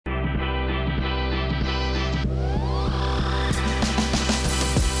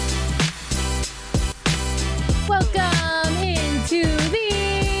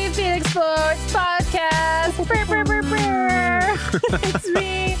It's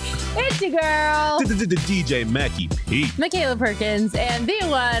me. It's your girl. DJ Mackie P. Michaela Perkins and the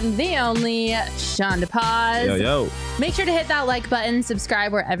one, the only, Shonda Paz. Yo. Make sure to hit that like button,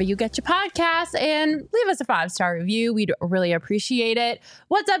 subscribe wherever you get your podcasts, and leave us a 5-star review. We'd really appreciate it.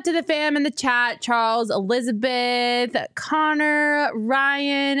 What's up to the fam in the chat? Charles, Elizabeth, Connor,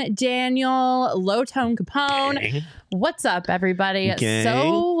 Ryan, Daniel, Low Tone Capone. Gang. What's up, everybody? Gang.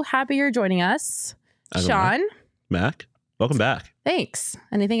 So happy you're joining us. Sean. Mac, welcome back. Thanks.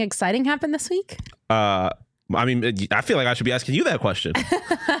 Anything exciting happened this week? I mean, I feel like I should be asking you that question.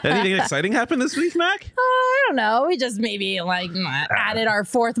 Anything exciting happened this week, Mac? I don't know. We just maybe added our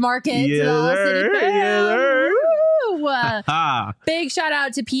fourth market to the All City Fam. Yeah, Big shout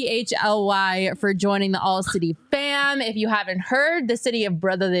out to PHLY for joining the All City Fam. If you haven't heard, the city of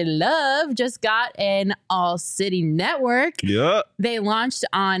brotherly love just got an All City network. Yeah. They launched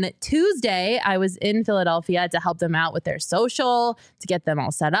on Tuesday. I was in Philadelphia to help them out with their social, to get them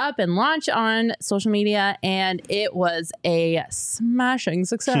all set up and launch on social media. And it was a smashing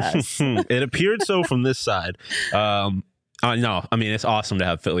success. It appeared so from this side. No, I mean, it's awesome to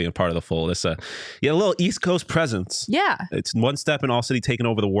have Philly a part of the fold. It's a little East Coast presence. Yeah. It's one step in All City taking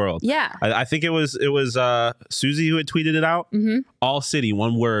over the world. Yeah. I think it was Susie who had tweeted it out. Mm-hmm. All City,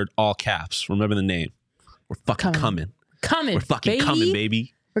 one word, all caps. Remember the name. We're fucking coming. We're fucking coming,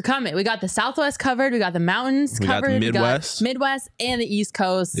 baby. We're coming. We got the Southwest covered. We got the mountains covered. Got the Midwest. We got Midwest and the East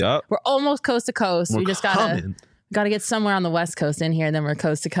Coast. Yep. We're almost coast to coast. We just gotta get somewhere on the West Coast in here, and then we're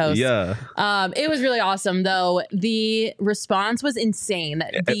coast to coast. Yeah. It was really awesome, though. The response was insane.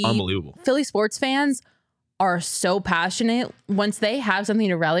 Unbelievable. Philly sports fans are so passionate. Once they have something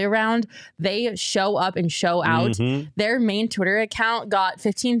to rally around, they show up and show out. Mm-hmm. Their main Twitter account got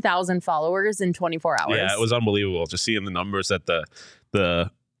 15,000 followers in 24 hours. Yeah, it was unbelievable. Just seeing the numbers that the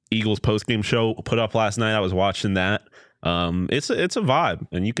Eagles postgame show put up last night. I was watching that. It's a vibe,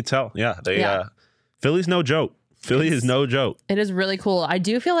 and you could tell. Yeah, Philly's no joke. Philly is no joke. It is really cool. I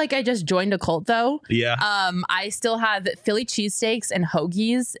do feel like I just joined a cult, though. Yeah. I still have Philly cheesesteaks and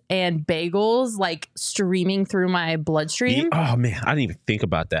hoagies and bagels streaming through my bloodstream. Oh man, I didn't even think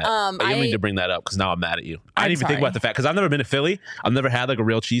about that. I didn't mean to bring that up because now I'm mad at you. I didn't even think about the fact because I've never been to Philly. I've never had a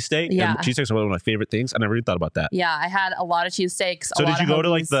real cheesesteak. Yeah. And cheesesteaks are one of my favorite things. I never even thought about that. Yeah, I had a lot of cheesesteaks. So did you go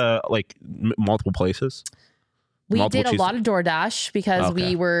to multiple places? We did a lot of DoorDash because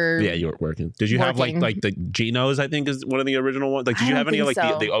we were. Yeah, you were working. Did you have like the Geno's? I think is one of the original ones. Did you have any of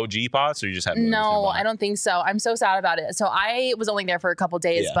the OG pots, or you just had? No, I don't think so. I'm so sad about it. So I was only there for a couple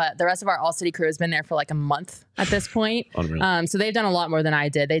days, but the rest of our All City crew has been there for like a month at this point. Unreal. So they've done a lot more than I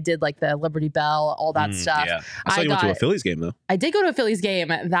did. They did like the Liberty Bell, all that stuff. Yeah, I saw you went to a Phillies game though. I did go to a Phillies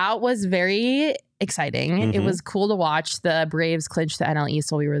game. That was very exciting. Mm-hmm. It was cool to watch. The Braves clinch the NL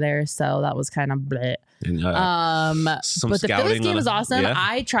East while we were there, so that was kind of bleh. But the Phillies game was awesome. Yeah.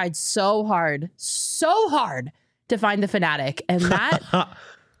 I tried so hard to find the Fanatic, and that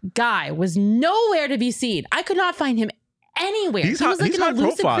guy was nowhere to be seen. I could not find him anywhere. He was like an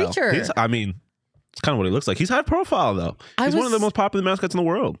elusive creature. It's kind of what he looks like. He's high profile though. He's one of the most popular mascots in the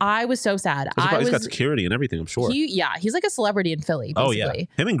world. I was so sad. He's got security and everything, I'm sure. He's like a celebrity in Philly, basically. Oh yeah.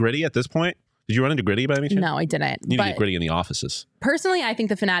 Him and Gritty at this point. Did you run into Gritty by any chance? No, I didn't. You need to get Gritty in the offices. Personally, I think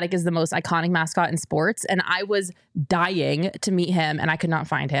the Fanatic is the most iconic mascot in sports, and I was dying to meet him, and I could not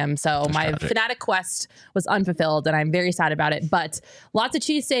find him. So my Fanatic quest was unfulfilled, and I'm very sad about it. But lots of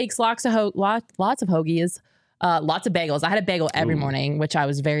cheesesteaks, lots of hoagies, lots of bagels. I had a bagel every morning, which I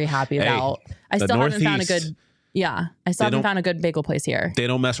was very happy about. I still haven't found a good... Yeah, I still haven't found a good bagel place here. They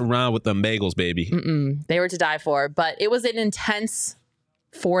don't mess around with them bagels, baby. They were to die for, but it was an intense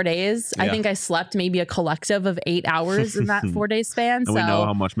 4 days. Yeah. I think I slept maybe a collective of 8 hours in that 4 day span. And we know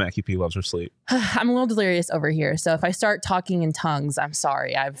how much Mackie P loves her sleep. I'm a little delirious over here. So if I start talking in tongues, I'm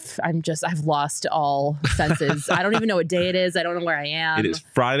sorry. I've lost all senses. I don't even know what day it is. I don't know where I am. It is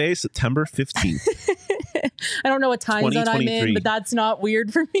Friday, September 15th. I don't know what time zone I'm in, but that's not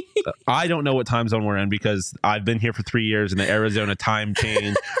weird for me. I don't know what time zone we're in because I've been here for 3 years and the Arizona time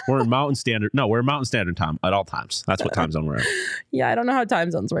change. We're in Mountain Standard. No, we're in Mountain Standard time at all times. That's what time zone we're in. Yeah, I don't know how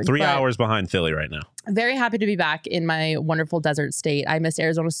time zones work. 3 hours behind Philly right now. Very happy to be back in my wonderful desert state. I missed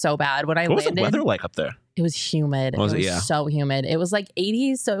Arizona so bad when I landed. What was the weather like up there? It was humid. It was so humid. It was like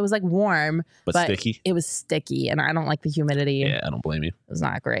 80s, so it was like warm. But sticky? It was sticky, and I don't like the humidity. Yeah, I don't blame you. It was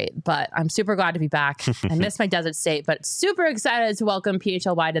not great, but I'm super glad to be back. I miss my desert state, but super excited to welcome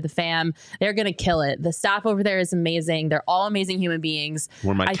PHLY to the fam. They're going to kill it. The staff over there is amazing. They're all amazing human beings.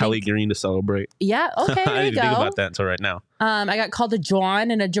 We're Kelly Green to celebrate. Yeah, okay, there I you didn't go. think about that until right now. I got called a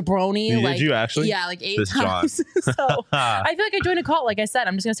John and a jabroni. Did you actually? Yeah, like 8 times. So I feel like I joined a cult. Like I said,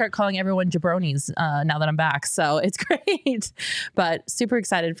 I'm just going to start calling everyone jabronis now that him back. So it's great. But super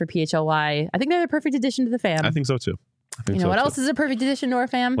excited for PHLY. I think they're the perfect addition to the fam. I think so too. You know what else is a perfect addition to our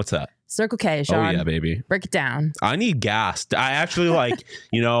fam? What's that? Circle K, Sean. Oh yeah, baby. Break it down. I need gas. I actually like,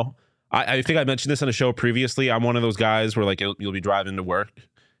 I think I mentioned this on a show previously. I'm one of those guys where like you'll be driving to work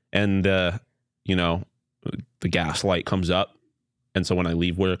and the gas light comes up. And so when I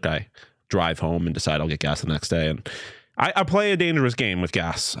leave work, I drive home and decide I'll get gas the next day. And I play a dangerous game with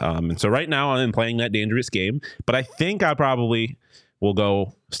gas. And so right now I'm playing that dangerous game. But I think I probably will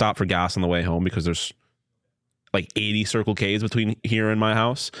go stop for gas on the way home because there's like 80 Circle K's between here and my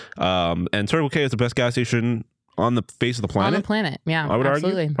house. And Circle K is the best gas station on the face of the planet. On the planet, yeah. I would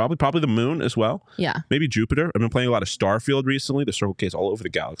argue. Probably the moon as well. Yeah. Maybe Jupiter. I've been playing a lot of Starfield recently. The Circle K's all over the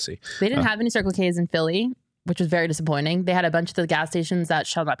galaxy. They didn't have any Circle K's in Philly, which was very disappointing. They had a bunch of the gas stations that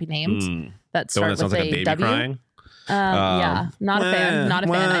shall not be named that start with sounds like a baby W. crying. Yeah, not a fan. Not a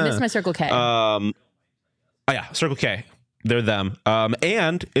fan. I miss my Circle K. Yeah, Circle K. They're them.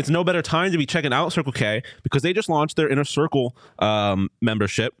 And it's no better time to be checking out Circle K because they just launched their Inner Circle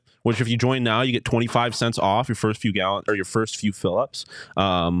membership, which if you join now, you get 25 cents off your first few gallons or your first few fill-ups.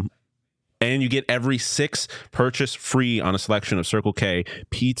 And you get every 6 purchase free on a selection of Circle K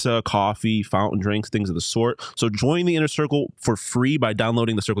pizza, coffee, fountain drinks, things of the sort. So join the Inner Circle for free by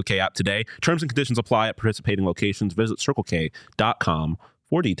downloading the Circle K app today. Terms and conditions apply at participating locations. Visit circlek.com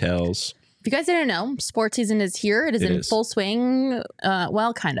for details. If you guys didn't know, sports season is here. It is in full swing.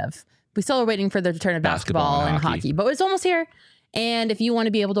 Well, kind of. We still are waiting for the return of basketball and hockey, but it's almost here. And if you want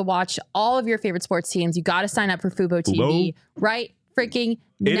to be able to watch all of your favorite sports teams, you got to sign up for Fubo TV right freaking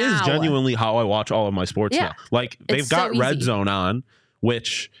now. It is genuinely how I watch all of my sports now. Like they've got Red Zone on,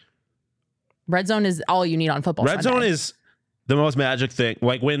 which Red Zone is all you need on football. Red Zone is the most magic thing.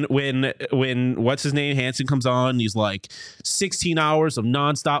 Like when what's his name Hansen comes on, he's like 16 hours of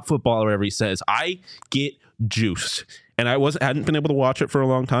nonstop football or whatever he says. I get juiced. And I hadn't been able to watch it for a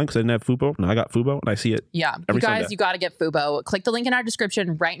long time because I didn't have Fubo. Now I got Fubo and I see it. Yeah. You guys, Sunday. You got to get Fubo. Click the link in our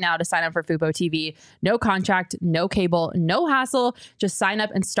description right now to sign up for Fubo TV. No contract, no cable, no hassle. Just sign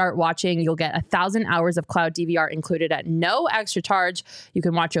up and start watching. You'll get 1,000 hours of cloud DVR included at no extra charge. You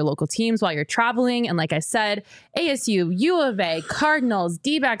can watch your local teams while you're traveling. And like I said, ASU, U of A, Cardinals,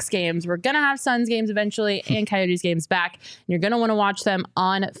 D-Backs games. We're going to have Suns games eventually and Coyotes games back. And you're going to want to watch them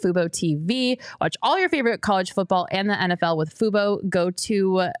on Fubo TV. Watch all your favorite college football and the NFL with Fubo. Go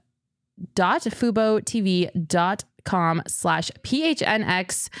to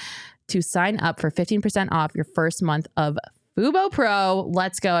FuboTV.com/PHNX to sign up for 15% off your first month of Fubo Pro.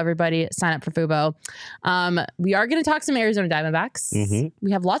 Let's go, everybody. Sign up for Fubo. We are going to talk some Arizona Diamondbacks. Mm-hmm.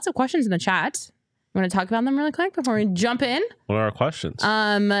 We have lots of questions in the chat. You want to talk about them really quick before we jump in? What are our questions?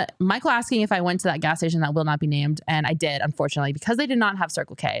 Michael asking if I went to that gas station that will not be named, and I did, unfortunately, because they did not have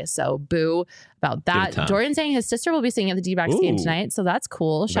Circle K. So boo about that. Dorian saying his sister will be singing at the D-Backs game tonight, so that's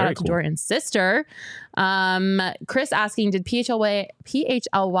cool. Shout out to Dorian's sister. Chris asking, did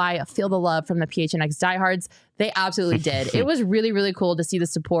PHLY feel the love from the PHNX diehards? They absolutely did. It was really, really cool to see the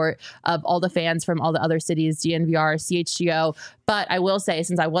support of all the fans from all the other cities, DNVR, CHGO. But I will say,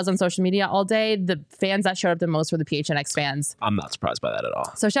 since I was on social media all day, the fans that showed up the most were the PHNX fans. I'm not surprised by that at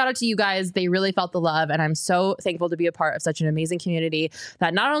all. So shout out to you guys. They really felt the love. And I'm so thankful to be a part of such an amazing community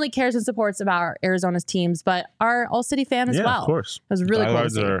that not only cares and supports about Arizona's teams, but our all-city fam as well. Yeah, of course. It was really cool to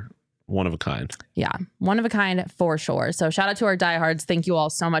see. One of a kind. Yeah, one of a kind for sure. So shout out to our diehards. Thank you all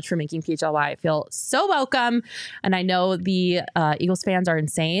so much for making PHLY feel so welcome. And I know the Eagles fans are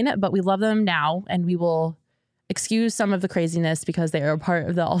insane, but we love them now, and we will excuse some of the craziness because they are a part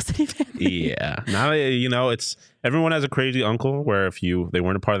of the all-city family. Yeah. Now, it's everyone has a crazy uncle where if they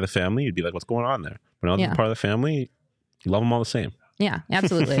weren't a part of the family, you'd be like, what's going on there? But now they're part of the family, you love them all the same. Yeah,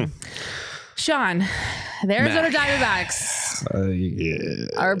 absolutely. Sean, the Arizona Diamondbacks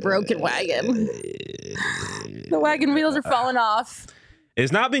are a broken wagon. The wagon wheels are falling off.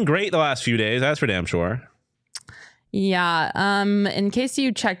 It's not been great the last few days, that's for damn sure. Yeah. In case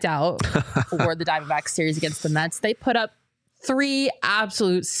you checked out for the Diamondbacks series against the Mets, they put up 3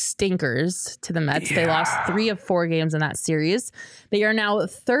 absolute stinkers to the Mets. Yeah. They lost 3 of 4 games in that series. They are now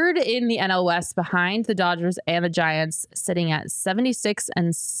 3rd in the NL West behind the Dodgers and the Giants, sitting at 76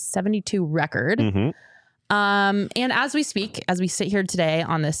 and 72 record. Mm-hmm. And as we speak, as we sit here today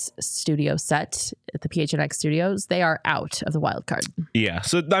on this studio set at the PHNX studios, they are out of the wild card. Yeah.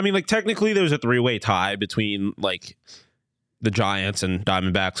 So, I mean, technically there's a 3-way tie between, the Giants and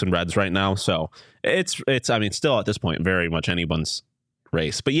Diamondbacks and Reds right now. So it's still at this point, very much anyone's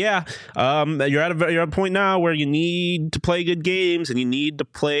race. But yeah, you're at a point now where you need to play good games, and you need to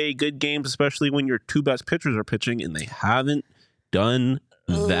play good games, especially when your 2 best pitchers are pitching, and they haven't done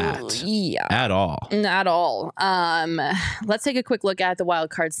that at all. At all. Let's take a quick look at the wild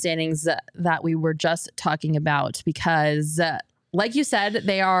card standings that we were just talking about, because like you said,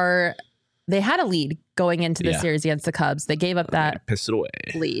 they had a lead going into the series against the Cubs. They gave up that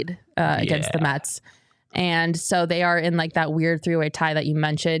lead against the Mets. And so they are in like that weird three-way tie that you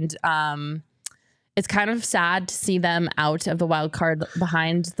mentioned. It's kind of sad to see them out of the wild card,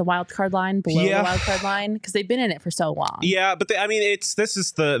 behind the wild card line, below the wild card line, because they've been in it for so long. Yeah, but this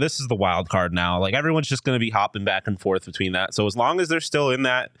is the wild card now. Like, everyone's just going to be hopping back and forth between that. So as long as they're still in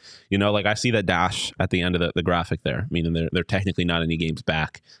that, like I see that dash at the end of the graphic there, meaning they're technically not any games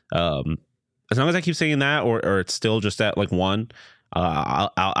back. As long as I keep saying that, or it's still just at like 1,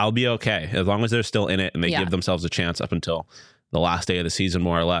 I'll be okay. As long as they're still in it and they give themselves a chance up until the last day of the season,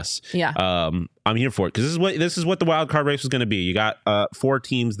 more or less. Yeah. I'm here for it, because this is what the wild card race was going to be. You got 4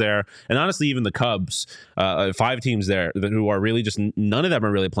 teams there, and honestly, even the Cubs, 5 teams there who are really just, none of them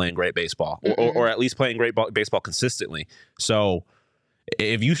are really playing great baseball, or at least playing great baseball consistently. So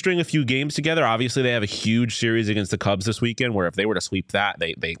if you string a few games together, obviously they have a huge series against the Cubs this weekend, where if they were to sweep that,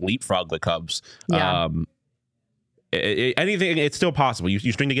 they leapfrog the Cubs. Yeah. Anything, it's still possible.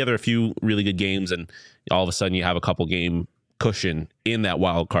 You string together a few really good games, and all of a sudden you have a couple game cushion in that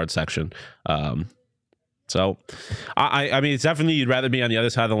wild card section. So I mean, it's definitely, you'd rather be on the other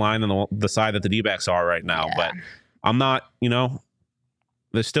side of the line than the side that the D-backs are right now. But I'm not,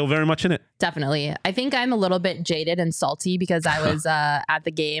 they're still very much in it. Definitely. I think I'm a little bit jaded and salty because I was at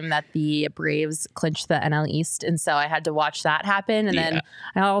the game that the Braves clinched the NL East. And so I had to watch that happen. And then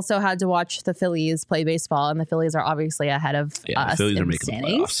I also had to watch the Phillies play baseball. And the Phillies are obviously ahead of us. The Phillies are in making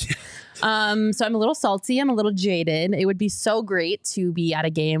standings. the playoffs. So I'm a little salty. I'm a little jaded. It would be so great to be at a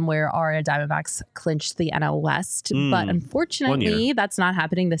game where our Diamondbacks clinched the NL West. But unfortunately, that's not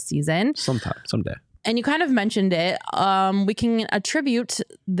happening this season. Someday. And you kind of mentioned it. We can attribute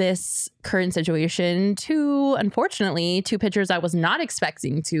this current situation to, unfortunately, 2 pitchers I was not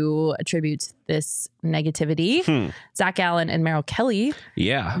expecting to attribute this negativity. Zac Gallen and Merrill Kelly.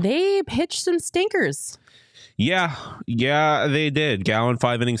 Yeah. They pitched some stinkers. Yeah, they did. Gallen,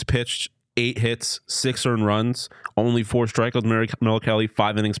 5 innings pitched, 8 hits, 6 earned runs, only 4 strikeouts. Merrill Kelly,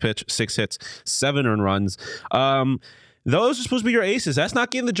 5 innings pitched, 6 hits, 7 earned runs. Those are supposed to be your aces. That's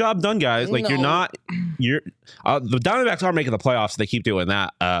not getting the job done, guys. Like, the Diamondbacks are making the playoffs. So they keep doing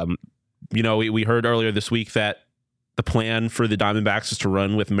that. We heard earlier this week that the plan for the Diamondbacks is to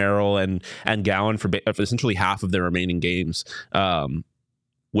run with Merrill and Gallen for essentially half of their remaining games,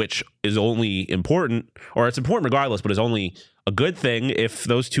 which is only important, or it's important regardless, but is only a good thing if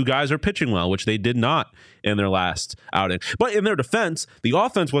those 2 guys are pitching well, which they did not in their last outing. But in their defense, the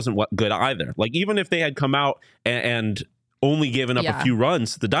offense wasn't good either. Like, even if they had come out and only given up a few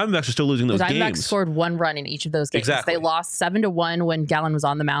runs, the Diamondbacks are still losing those games. The Diamondbacks scored 1 run in each of those games. Exactly. They lost 7-1 when Gallen was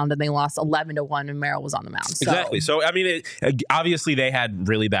on the mound, and they lost 11-1 when Merrill was on the mound. Exactly. So, I mean, obviously they had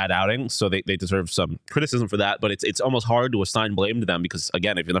really bad outings, so they deserve some criticism for that. But it's almost hard to assign blame to them because,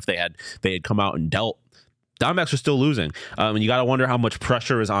 again, even if they had come out and dealt, Diamondbacks are still losing. And you got to wonder how much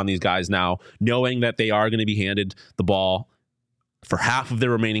pressure is on these guys now, knowing that they are going to be handed the ball for half of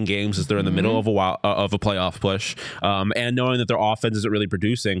their remaining games as they're in the middle of a playoff push, and knowing that their offense isn't really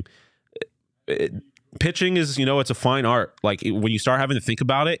producing. Pitching is, it's a fine art. Like, when you start having to think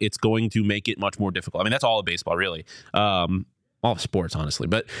about it, it's going to make it much more difficult. I mean, that's all of baseball, really. All of sports, honestly.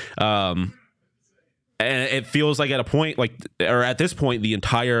 But and it feels like at this point,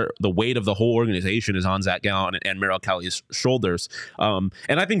 the weight of the whole organization is on Zac Gallen and Merrill Kelly's shoulders. And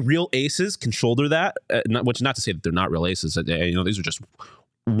I think real aces can shoulder that, which not to say that they're not real aces. These are just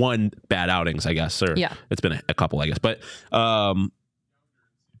one bad outings, I guess. Or it's been a couple, I guess. But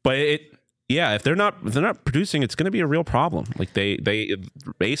if they're not producing, it's going to be a real problem. Like,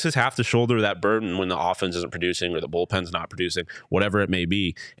 aces have to shoulder that burden when the offense isn't producing or the bullpen's not producing, whatever it may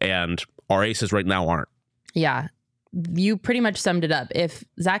be. And our aces right now aren't. Yeah. You pretty much summed it up. If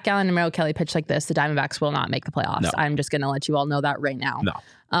Zac Gallen and Merrill Kelly pitch like this, the Diamondbacks will not make the playoffs. No. I'm just going to let you all know that right now. No.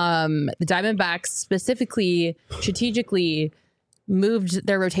 The Diamondbacks specifically, strategically moved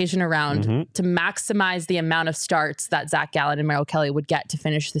their rotation around to maximize the amount of starts that Zac Gallen and Merrill Kelly would get to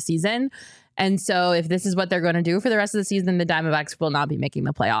finish the season. And so if this is what they're going to do for the rest of the season, the Diamondbacks will not be making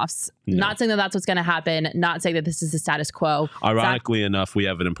the playoffs. No. Not saying that that's what's going to happen. Not saying that this is the status quo. Ironically enough, we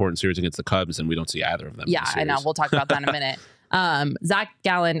have an important series against the Cubs, and we don't see either of them. Yeah, I know. We'll talk about that in a minute. Zac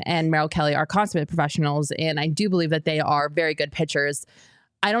Gallen and Merrill Kelly are consummate professionals, and I do believe that they are very good pitchers.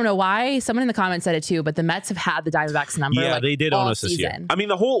 I don't know why. Someone in the comments said it too, but the Mets have had the Diamondbacks number. Yeah, they did own us this year. I mean,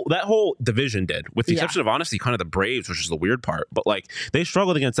 that whole division did, with the exception of, honestly, kind of the Braves, which is the weird part. But, like, they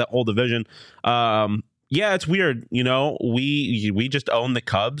struggled against that whole division. Yeah, it's weird. You know, we just own the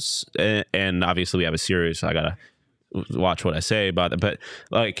Cubs, and obviously we have a series, so I gotta watch what I say about it. But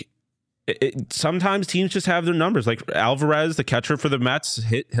like, sometimes teams just have their numbers. Like Alvarez, the catcher for the Mets,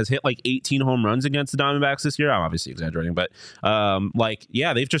 has hit like 18 home runs against the Diamondbacks this year. I'm obviously exaggerating, but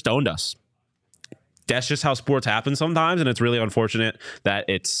they've just owned us. That's just how sports happen sometimes, and it's really unfortunate that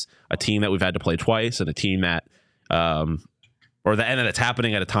it's a team that we've had to play twice, and a team that and it's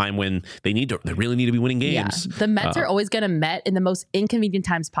happening at a time when they really need to be winning games. Yeah. The Mets are always going to Met in the most inconvenient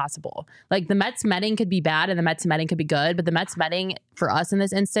times possible. Like the Mets Metting could be bad and the Mets Metting could be good, but the Mets Metting for us in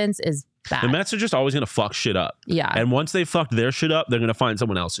this instance is bad. The Mets are just always going to fuck shit up. Yeah. And once they fucked their shit up, they're going to find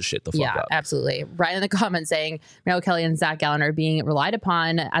someone else's shit to fuck up. Yeah, absolutely. Ryan in the comments saying Merrill Kelly and Zac Gallen are being relied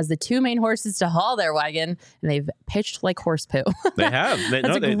upon as the two main horses to haul their wagon, and they've pitched like horse poo. They have.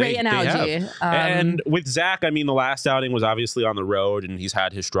 That's a great analogy. And with Zac, I mean, the last outing was obviously on the road, and he's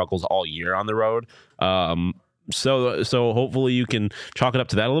had his struggles all year on the road. So hopefully you can chalk it up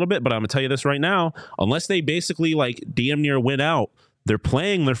to that a little bit. But I'm going to tell you this right now, unless they basically like damn near win out, they're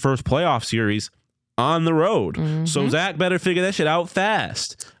playing their first playoff series on the road. Mm-hmm. So Zac better figure that shit out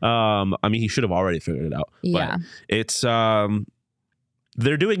fast. I mean, he should have already figured it out. Yeah. But it's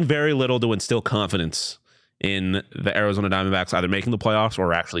they're doing very little to instill confidence in the Arizona Diamondbacks, either making the playoffs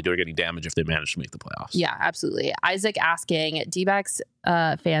or actually doing any damage if they manage to make the playoffs. Yeah, absolutely. Isaac asking, D-Backs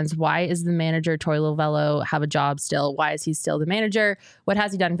fans, why is the manager Torey Lovullo have a job still? Why is he still the manager? What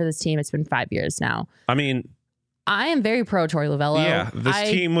has he done for this team? It's been 5 years now. I mean, I am very pro Torey Lovullo. Yeah, this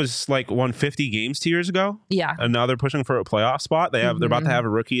team was like won 50 games 2 years ago. Yeah. And now they're pushing for a playoff spot. They're about to have a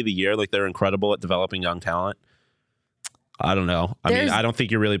rookie of the year. Like, they're incredible at developing young talent. I don't know. I mean, I don't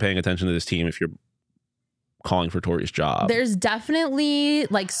think you're really paying attention to this team if you're calling for Torey's job. There's definitely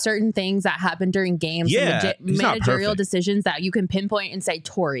like certain things that happen during games, managerial decisions that you can pinpoint and say,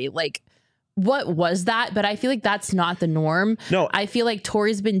 Torey, like, what was that? But I feel like that's not the norm. No, I feel like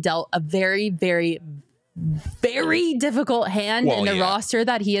Torey's been dealt a very, very, very difficult hand in the roster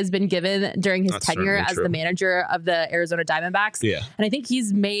that he has been given during his tenure as the manager of the Arizona Diamondbacks. Yeah. And I think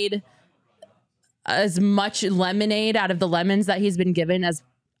he's made as much lemonade out of the lemons that he's been given as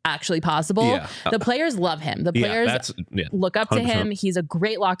actually possible. Yeah. The players love him. The players look up 100%. To him. He's a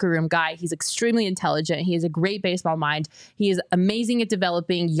great locker room guy. He's extremely intelligent. He has a great baseball mind. He is amazing at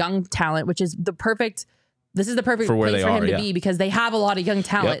developing young talent, which is the perfect place for him to be, because they have a lot of young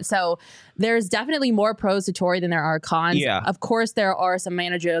talent. Yep. So there's definitely more pros to Torey than there are cons. Yeah. Of course, there are some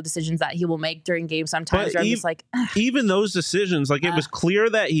managerial decisions that he will make during games sometimes. Where I'm just like, even those decisions, like it was clear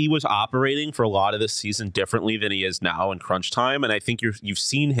that he was operating for a lot of this season differently than he is now in crunch time. And I think you've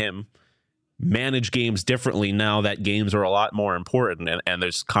seen him manage games differently now that games are a lot more important, and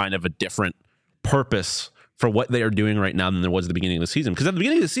there's kind of a different purpose for what they are doing right now than there was at the beginning of the season. Because at the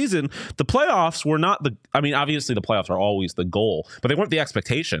beginning of the season, the playoffs were not obviously the playoffs are always the goal, but they weren't the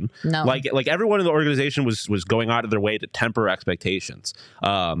expectation. No. Like everyone in the organization was going out of their way to temper expectations.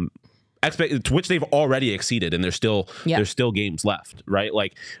 Which they've already exceeded, and there's still games left, right?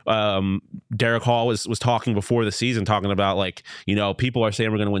 Like Derek Hall was talking before the season, talking about, like, you know, people are saying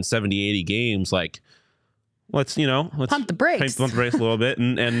we're going to win 70, 80 games. Like, let's pump the brakes a little bit,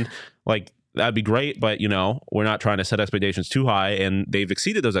 and like, that'd be great, but, you know, we're not trying to set expectations too high, and they've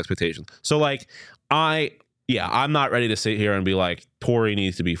exceeded those expectations. So, like, I'm not ready to sit here and be like, Torey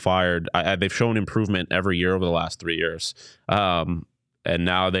needs to be fired. They've shown improvement every year over the last 3 years. And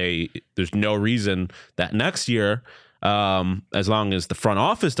now there's no reason that next year, as long as the front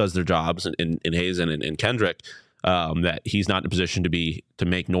office does their jobs in Hazen and Kendrick, that he's not in a position to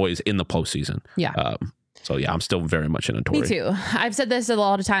make noise in the postseason. Yeah. So, yeah, I'm still very much in a Torey. Me too. I've said this a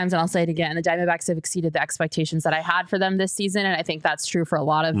lot of times, and I'll say it again. The Diamondbacks have exceeded the expectations that I had for them this season, and I think that's true for a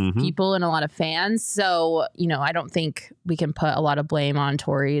lot of people and a lot of fans. So, you know, I don't think we can put a lot of blame on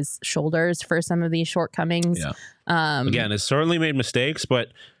Torey's shoulders for some of these shortcomings. Yeah. Again, it's certainly made mistakes, but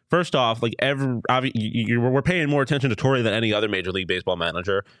first off, like, we're paying more attention to Torey than any other Major League Baseball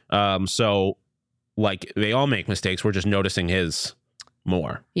manager. So, like, they all make mistakes. We're just noticing his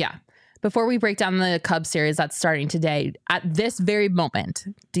more. Yeah. Before we break down the Cubs series that's starting today, at this very moment,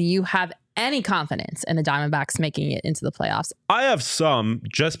 do you have any confidence in the Diamondbacks making it into the playoffs? I have some,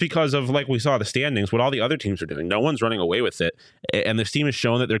 just because of, like we saw the standings, what all the other teams are doing. No one's running away with it. And this team has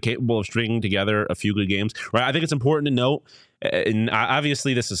shown that they're capable of stringing together a few good games. Right? I think it's important to note, and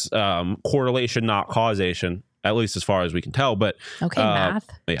obviously this is correlation, not causation, at least as far as we can tell. But okay, math.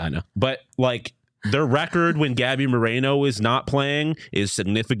 Yeah, I know. But, like, their record when Gabby Moreno is not playing is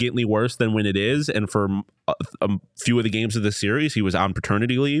significantly worse than when it is. And for a few of the games of the series, he was on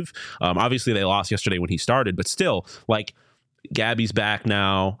paternity leave. Obviously, they lost yesterday when he started, but still, like, Gabby's back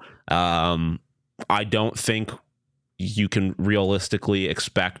now. I don't think you can realistically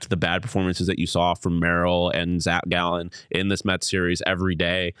expect the bad performances that you saw from Merrill and Zac Gallen in this Mets series every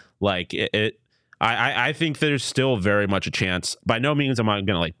day. Like I think there's still very much a chance. By no means am I going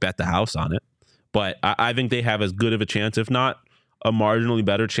to like bet the house on it, but I think they have as good of a chance, if not a marginally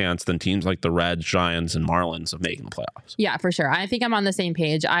better chance, than teams like the Reds, Giants, and Marlins of making the playoffs. Yeah, for sure. I think I'm on the same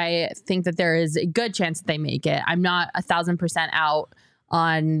page. I think that there is a good chance that they make it. I'm not 1,000% out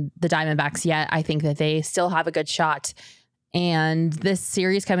on the Diamondbacks yet. I think that they still have a good shot. And this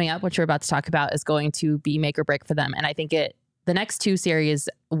series coming up, which we're about to talk about, is going to be make or break for them. And I think the next two series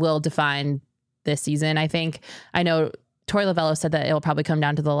will define this season. I know Torey Lovello said that it'll probably come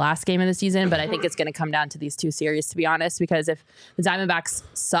down to the last game of the season, but I think it's going to come down to these two series, to be honest, because if the Diamondbacks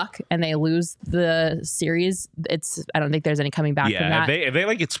suck and they lose the series, I don't think there's any coming back from that. If they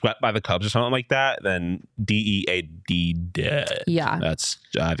like get swept by the Cubs or something like that, then DEAD dead. Yeah.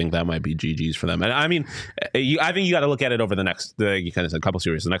 I think that might be GG's for them. And I mean, I think you got to look at it over you kind of said a couple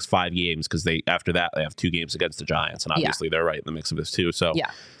series, the next 5 games, because after that they have 2 games against the Giants, and obviously they're right in the mix of this too. So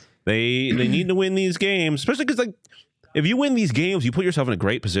they need to win these games, especially because like, if you win these games, you put yourself in a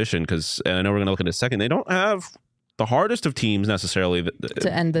great position, because, and I know we're going to look at it in a second, they don't have the hardest of teams necessarily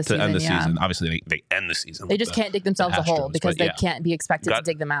to end the season. Obviously, they end the season. They just can't dig themselves a hole, because they can't be expected to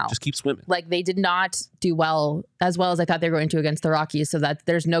dig them out. Just keep swimming. Like, they did not do as well as I thought they were going to against the Rockies, so that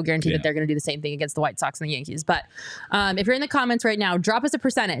there's no guarantee that they're going to do the same thing against the White Sox and the Yankees. But if you're in the comments right now, drop us a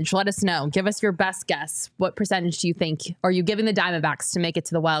percentage. Let us know. Give us your best guess. What percentage do you think? Are you giving the Diamondbacks to make it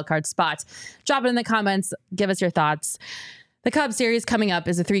to the wild card spot? Drop it in the comments. Give us your thoughts. The Cubs series coming up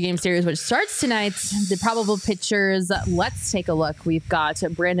is a 3-game series, which starts tonight. The probable pitchers, let's take a look. We've got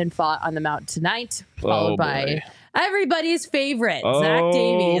Brandon Pfaadt on the mound tonight, followed by everybody's favorite, Zach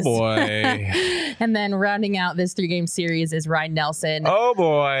Davies. Oh, boy. And then rounding out this 3-game series is Ryan Nelson. Oh,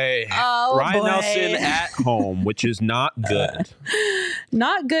 boy. Ryan Nelson at home, which is not good.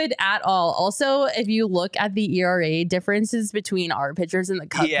 Not good at all. Also, if you look at the ERA differences between our pitchers and the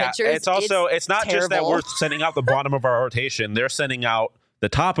Cub pitchers, it's not terrible. Just that we're sending out the bottom of our rotation. They're sending out the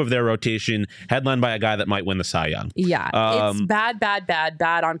top of their rotation, headlined by a guy that might win the Cy Young. Yeah, it's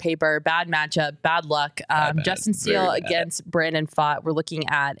bad on paper, bad matchup, bad luck. Justin Steele against Brandon Pfaadt. We're looking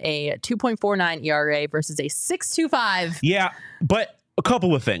at a 2.49 ERA versus a 6.25. Yeah, but a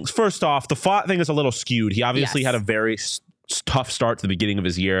couple of things. First off, the Pfaadt thing is a little skewed. He obviously had a very tough start to the beginning of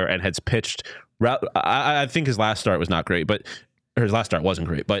his year and has pitched. I think his last start was not great, his last start wasn't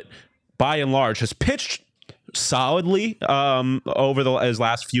great, but by and large has pitched solidly over his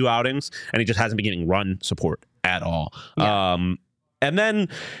last few outings, and he just hasn't been getting run support at all. And then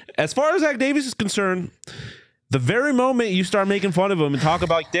as far as Zach Davies is concerned, the very moment you start making fun of him and talk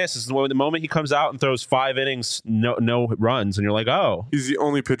about like this is the moment he comes out and throws 5 innings, no runs, and you're like, oh, he's the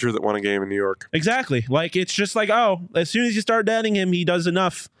only pitcher that won a game in New York. Exactly. Like, it's just like, oh, as soon as you start doubting him, he does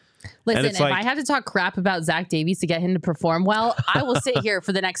enough. Listen, if I have to talk crap about Zach Davies to get him to perform well, I will sit here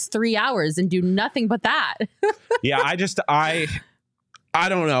for the next 3 hours and do nothing but that. Yeah, I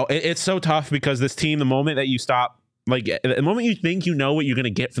don't know. It's so tough because this team, the moment that you stop, like the moment you think you know what you're going to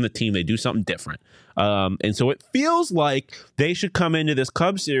get from the team, they do something different. And so it feels like they should come into this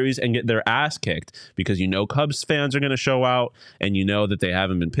Cubs series and get their ass kicked, because you know Cubs fans are going to show out, and you know that they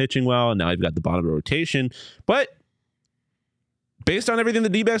haven't been pitching well, and now you've got the bottom of the rotation. But based on everything the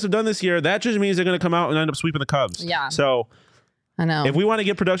D-backs have done this year, that just means they're going to come out and end up sweeping the Cubs. Yeah. So I know. If we want to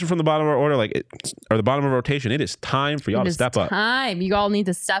get production from the bottom of our order, or the bottom of rotation, it is time for y'all to step up. You all need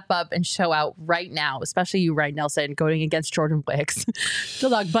to step up and show out right now, especially you, Ryan Nelson, going against Jordan Wicks. Good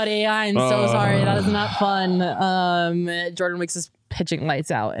luck, buddy. I'm so sorry. That is not fun. Jordan Wicks is pitching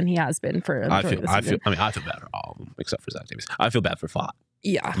lights out, and he has been for. I feel bad for all of them except for Zach Davies. I feel bad for Pfaadt.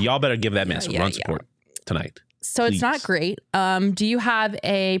 Yeah. Y'all better give that man some run support tonight. So Please. It's not great. Do you have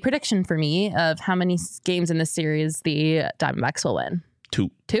a prediction for me of how many games in this series the Diamondbacks will win? 2.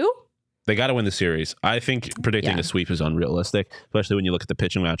 They got to win the series. I think predicting a sweep is unrealistic, especially when you look at the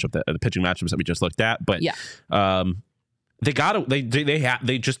pitching matchups that we just looked at. But they got to win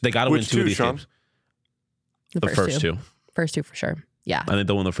 2 of these games. The first two. First 2 for sure. Yeah. I think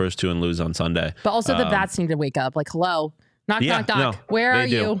they'll win the first 2 and lose on Sunday. But also the bats need to wake up. Like, hello. Knock. Where are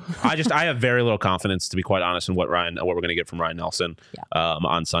you? I have very little confidence, to be quite honest, in what we're going to get from Ryan Nelson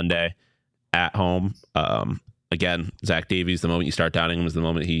on Sunday at home. Again, Zach Davies, the moment you start doubting him is the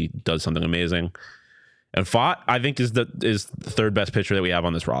moment he does something amazing. And Pfaadt, I think, is the third best pitcher that we have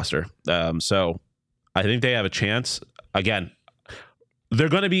on this roster. So I think they have a chance. Again, they're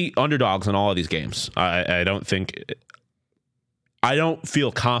going to be underdogs in all of these games. I don't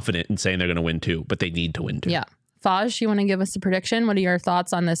feel confident in saying they're going to win 2, but they need to win 2. Yeah. Faj, you want to give us a prediction? What are your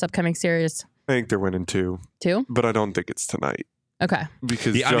thoughts on this upcoming series? I think they're winning 2. 2? But I don't think it's tonight. Okay.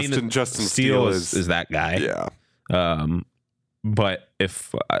 Because Justin Steele is that guy. Yeah. But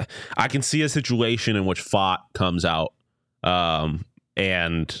if I can see a situation in which Fott comes out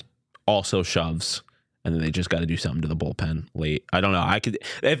and also shoves, and then they just got to do something to the bullpen late. I don't know.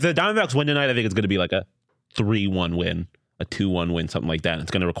 If the Diamondbacks win tonight, I think it's going to be like a 3-1 win, a 2-1 win, something like that.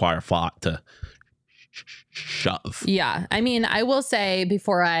 It's going to require Fott to shove. Yeah. I mean, I will say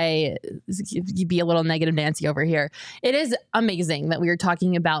before I be a little negative Nancy over here, it is amazing that we are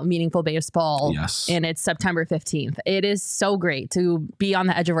talking about meaningful baseball. Yes. And it's September 15th. It is so great to be on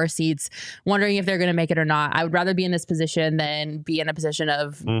the edge of our seats, wondering if they're going to make it or not. I would rather be in this position than be in a position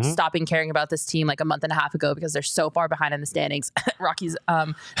of stopping caring about this team like a month and a half ago because they're so far behind in the standings, Rockies,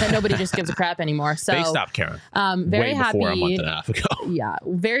 that nobody just gives a crap anymore. So they stopped caring. Very way happy. Before a month and a half ago. Yeah.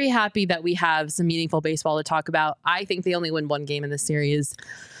 Very happy that we have some meaningful baseball to talk about. I think they only win 1 game in this series.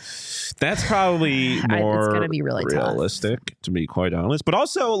 That's probably more it's gonna be really realistic, tough. to be quite honest. But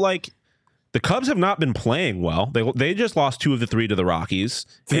also, like, the Cubs have not been playing well. They just lost 2 of the 3 to the Rockies.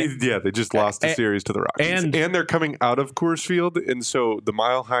 They just lost the series to the Rockies. And they're coming out of Coors Field, and so the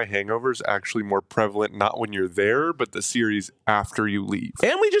mile-high hangover is actually more prevalent, not when you're there, but the series after you leave.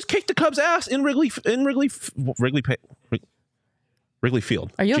 And we just kicked the Cubs' ass in Wrigley Field.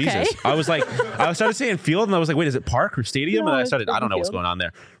 Are you Jesus. okay? I started saying field, and I was like, wait, is it park or stadium? No, and I don't know what's going on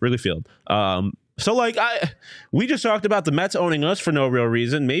there. Wrigley Field. So like we just talked about the Mets owning us for no real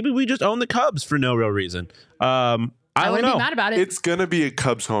reason. Maybe we just own the Cubs for no real reason. I wouldn't be mad about it. It's gonna be a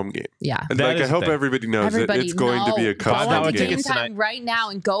Cubs home game. Yeah. I hope everybody knows that it's going to be a Cubs home game. Game time right now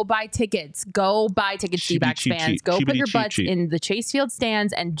and go buy tickets. Go buy tickets, D-Backs fans. Go put your butts in the Chase Field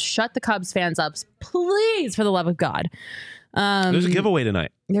stands and shut the Cubs fans up, please, for the love of God. There's a giveaway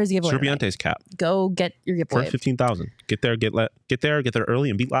tonight. There's a giveaway. Serpiante's cap. Go get your giveaway. For 15,000. Get there early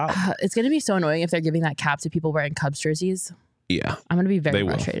and be loud. It's going to be so annoying if they're giving that cap to people wearing Cubs jerseys. Yeah. I'm going to be very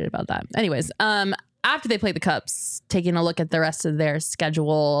frustrated about that. Anyways, after they play the Cubs, taking a look at the rest of their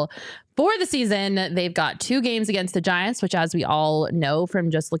schedule for the season, they've got 2 games against the Giants, which, as we all know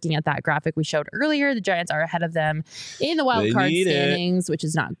from just looking at that graphic we showed earlier, the Giants are ahead of them in the wild card standings, which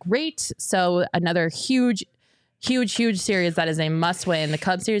is not great. So another huge series that is a must win. The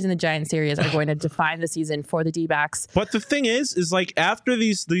Cubs series and the Giants series are going to define the season for the D-Backs. But the thing is like after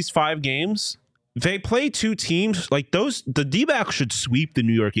these 5 games, they play 2 teams like those. The D-Backs should sweep the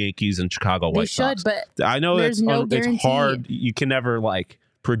New York Yankees and Chicago White Sox. But I know it's hard. You can never like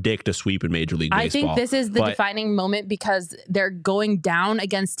predict a sweep in Major League Baseball. I think this is the defining moment because they're going down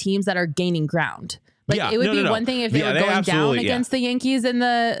against teams that are gaining ground. Like it would be one thing if they were going down against the Yankees and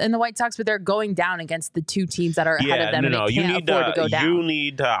the White Sox, but they're going down against the 2 teams that are ahead of them. And they can't afford to go down. You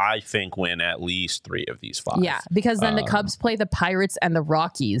need to, I think, win at least 3 of these 5. Yeah, because then the Cubs play the Pirates and the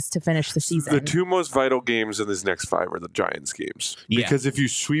Rockies to finish the season. The 2 most vital games in this next 5 are the Giants games. Because if you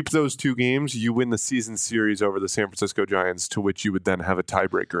sweep those 2 games, you win the season series over the San Francisco Giants, to which you would then have a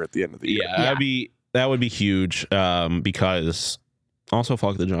tiebreaker at the end of the year. Yeah, that would be huge because also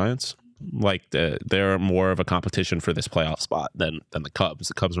fuck the Giants. Like they're more of a competition for this playoff spot than the Cubs.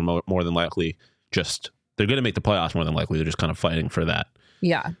 The Cubs are more than likely they're going to make the playoffs more than likely. They're just kind of fighting for that.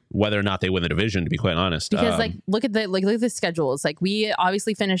 Yeah. Whether or not they win the division, to be quite honest. Because look at the schedules. Like we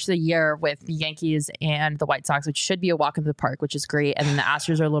obviously finished the year with the Yankees and the White Sox, which should be a walk in the park, which is great. And then the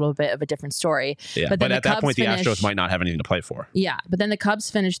Astros are a little bit of a different story. Yeah, but at that point, the Astros might not have anything to play for. Yeah, but then the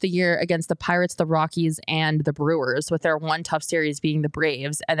Cubs finished the year against the Pirates, the Rockies, and the Brewers, with their one tough series being the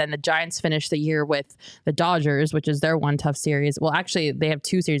Braves. And then the Giants finished the year with the Dodgers, which is their one tough series. Well, actually, they have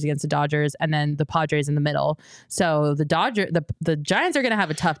 2 series against the Dodgers, and then the Padres in the middle. So the Giants are going to have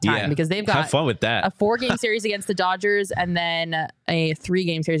a tough time because they've got have fun with that. A 4-game series against the Dodgers and then a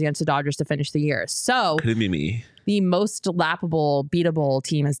 3-game series against the Dodgers to finish the year. So could it be me? The most lappable, beatable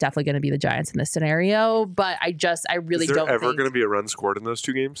team is definitely going to be the Giants in this scenario. But I really don't think... Is there ever going to be a run scored in those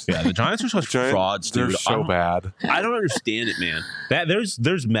 2 games? Yeah, the Giants are such frauds, dude. They're so bad. I don't understand it, man.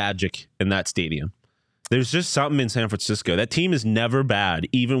 There's magic in that stadium. There's just something in San Francisco. That team is never bad,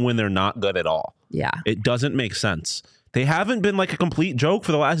 even when they're not good at all. Yeah. It doesn't make sense. They haven't been like a complete joke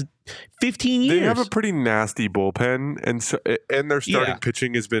for the last 15 years. They have a pretty nasty bullpen, and their starting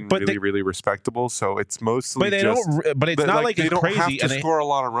pitching has been really respectable. So it's mostly but it's not like they it's don't crazy. have to score a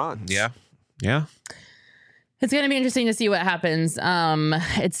lot of runs. Yeah. It's going to be interesting to see what happens.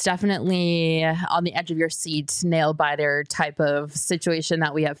 It's definitely on the edge of your seat, nail-biter type of situation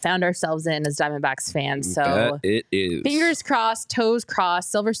that we have found ourselves in as Diamondbacks fans. So it is. Fingers crossed, toes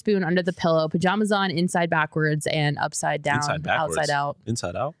crossed, silver spoon under the pillow, pajamas on, inside backwards, and upside down, outside out.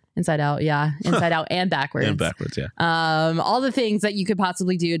 Inside out? Inside out, yeah. Inside out and backwards. And backwards, yeah. All the things that you could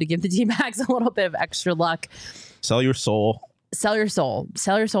possibly do to give the D-backs a little bit of extra luck. Sell your soul. Sell your soul.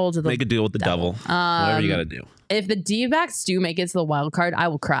 Sell your soul to the Make a deal with the devil. Whatever you got to do. If the D-backs do make it to the wild card, I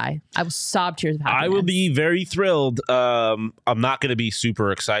will cry. I will sob tears of happiness. I will be very thrilled. I'm not going to be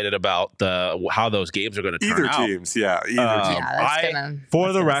super excited about how those games are going to turn out. Either teams. Yeah,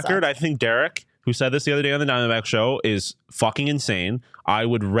 for the record, I think Derek, who said this the other day on the Diamondback show, is fucking insane. I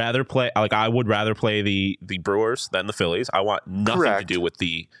would rather play the Brewers than the Phillies. I want nothing to do with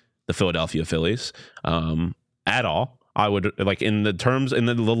the Philadelphia Phillies at all. I would in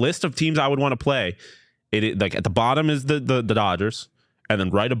the list of teams I would want to play. It at the bottom is the Dodgers, and then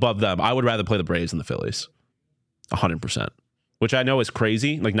right above them, I would rather play the Braves than the Phillies, 100%. Which I know is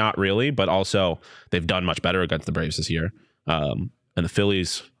crazy, not really, but also they've done much better against the Braves this year. And the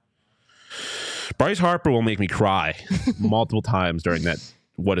Phillies, Bryce Harper will make me cry multiple times during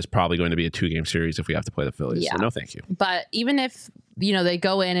what is probably going to be a 2-game series if we have to play the Phillies. Yeah. So no, thank you. But even if they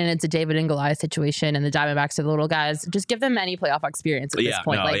go in and it's a David and Goliath situation and the Diamondbacks are the little guys, just give them any playoff experience at this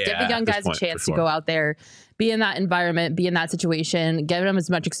point. Give the young guys a chance to go out there, be in that environment, be in that situation, give them as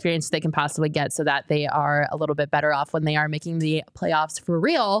much experience as they can possibly get so that they are a little bit better off when they are making the playoffs for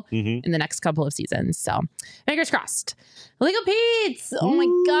real in the next couple of seasons. So fingers crossed. Illegal Pete's. Oh my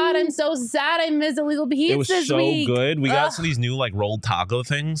God, I'm so sad I missed Illegal Pete's. It was this so week. Good. We got some of these new rolled taco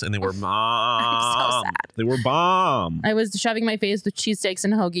things, and they were bomb. I'm so sad. They were bomb. I was shoving my face with cheesesteaks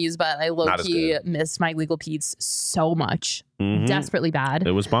and hoagies, but I low-key missed my Illegal Pete's so much. Desperately bad.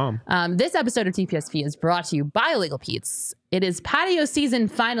 It was bomb. This episode of TPSP is brought to you by Illegal Pete's. It is patio season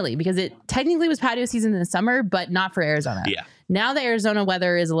finally, because it technically was patio season in the summer, but not for Arizona. Yeah. Now the Arizona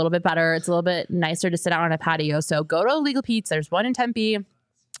weather is a little bit better. It's a little bit nicer to sit out on a patio. So go to Illegal Pete's. There's one in Tempe.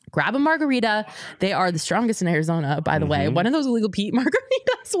 Grab a margarita. They are the strongest in Arizona, by the way. One of those Illegal Pete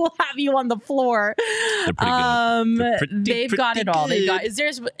margaritas will have you on the floor. They're pretty good. They've got it all. They've got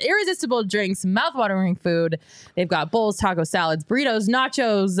irresistible drinks, mouthwatering food. They've got bowls, taco salads, burritos,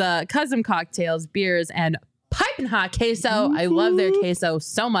 nachos, custom cocktails, beers, and piping hot queso. I love their queso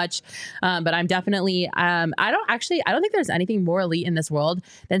so much. But I'm definitely, I don't think there's anything more elite in this world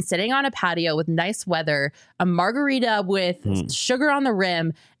than sitting on a patio with nice weather, a margarita with sugar on the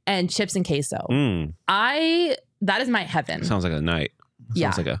rim, and chips and queso. That is my heaven. Sounds like a night.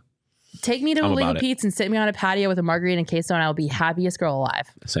 Sounds like take me to Illegal Pete's and sit me on a patio with a margarita and queso, and I will be happiest girl alive.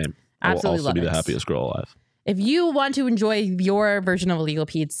 Same. Absolutely I will also be the happiest girl alive. If you want to enjoy your version of Illegal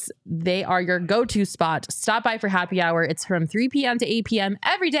Pete's, they are your go-to spot. Stop by for happy hour. It's from 3 p.m. to 8 p.m.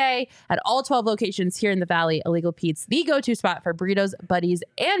 every day at all 12 locations here in the Valley. Illegal Pete's, the go-to spot for burritos, buddies,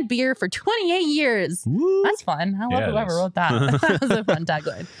 and beer for 28 years. Woo. That's fun. I love whoever wrote that. That was a fun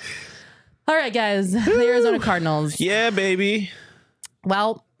tagline. All right, guys. The Arizona Cardinals. Yeah, baby.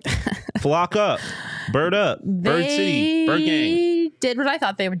 Well, flock up. Bird up. Bird City. Bird Gang. Did what I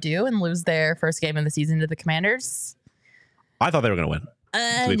thought they would do and lose their first game of the season to the Commanders. I thought they were going to win.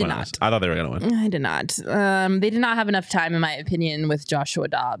 I did not. I thought they were going to win. I did not. They did not have enough time, in my opinion, with Joshua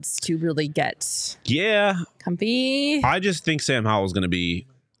Dobbs to really get comfy. I just think Sam Howell is going to be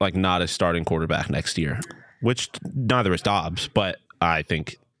not a starting quarterback next year, which neither is Dobbs, but I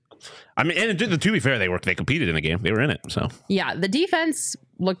think. I mean, and to be fair, they competed in the game. They were in it, so yeah. The defense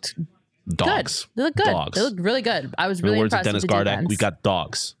looked dogs. Good. They looked good. Dogs. They looked really good. I was really impressed with the defense. We got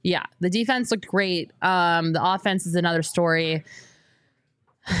dogs. Yeah, the defense looked great. The offense is another story.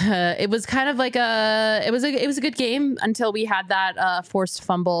 It was kind of it was a good game until we had that forced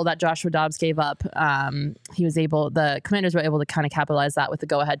fumble that Joshua Dobbs gave up. The Commanders were able to kind of capitalize that with the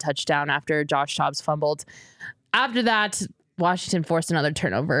go-ahead touchdown after Josh Dobbs fumbled. After that, Washington forced another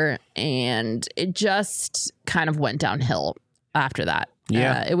turnover, and it just kind of went downhill after that.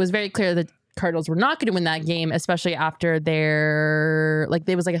 Yeah. It was very clear that Cardinals were not going to win that game, especially after there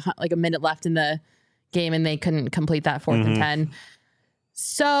was a minute left in the game and they couldn't complete that 4th and 10.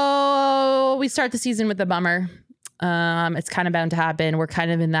 So we start the season with a bummer. It's kind of bound to happen. We're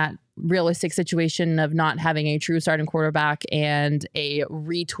kind of in that realistic situation of not having a true starting quarterback and a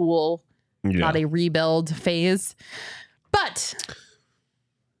retool, not a rebuild phase. But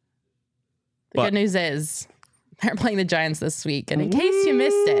the good news is they're playing the Giants this week. And in case you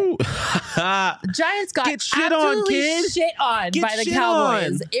missed it, the Giants got shit on by the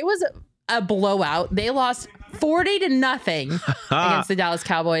Cowboys. It was a blowout. They lost 40-0 against the Dallas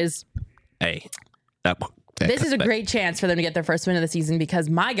Cowboys. Hey, this is a great chance for them to get their first win of the season because,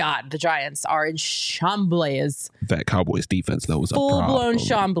 my God, the Giants are in shambles. That Cowboys defense, though, was a full-blown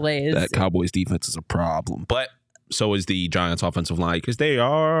shambles. That Cowboys defense is a problem. But so is the Giants offensive line because they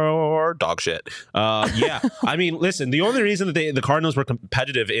are dog shit. Yeah, I mean, listen, the only reason that the Cardinals were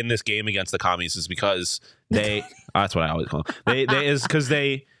competitive in this game against the Commies is because that's what I always call them. They is because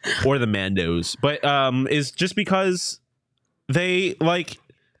they, or the Mandos, but is just because they like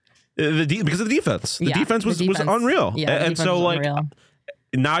because of the defense. The defense was unreal. Yeah, and so like unreal.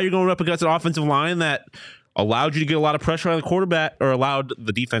 Now you're going up against an offensive line that allowed you to get a lot of pressure on the quarterback, or allowed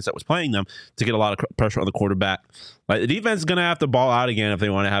the defense that was playing them to get a lot of pressure on the quarterback. Like, the defense is going to have to ball out again if they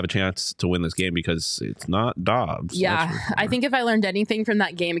want to have a chance to win this game, because it's not Dobbs. Yeah, sure. I think if I learned anything from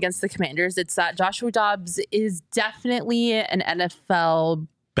that game against the Commanders, it's that Joshua Dobbs is definitely an NFL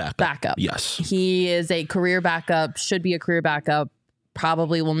backup. Yes. He is a career backup, should be a career backup.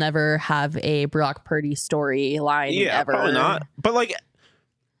 Probably will never have a Brock Purdy storyline ever. Probably not. But like,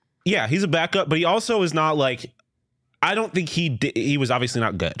 yeah, he's a backup, but he also is not like, I don't think he was obviously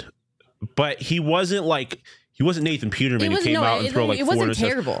not good, but he wasn't Nathan Peterman who came out and throw like 4 interceptions.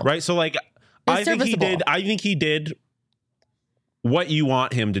 Terrible. Right? So like, I think he did what you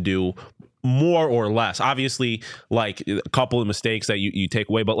want him to do, more or less. Obviously, like a couple of mistakes that you take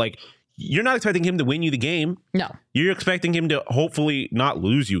away, but like, you're not expecting him to win you the game. No. You're expecting him to hopefully not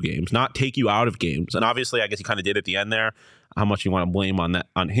lose you games, not take you out of games. And obviously, I guess he kind of did at the end there. How much you want to blame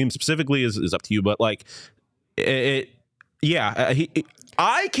on him specifically is up to you. But like, I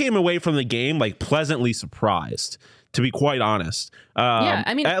came away from the game like pleasantly surprised, to be quite honest.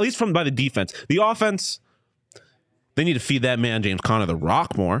 I mean, at least by the defense. The offense, they need to feed that man James Conner the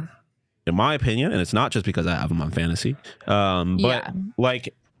rock more, in my opinion. And it's not just because I have him on fantasy. But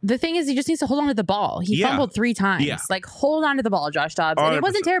like, the thing is, he just needs to hold on to the ball. He fumbled 3 times. Yeah. Like, hold on to the ball, Josh Dobbs. 100%. And it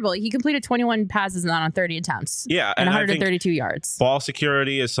wasn't terrible. He completed 21 passes on 30 attempts. Yeah. And 132 yards. Ball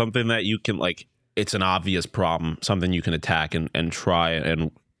security is something that you can, like, it's an obvious problem, something you can attack and try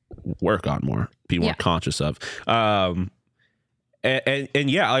and work on more, be more conscious of. And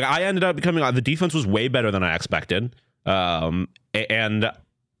yeah, like, I ended up becoming, the defense was way better than I expected. And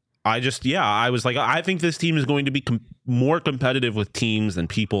I was like, I think this team is going to be more competitive with teams than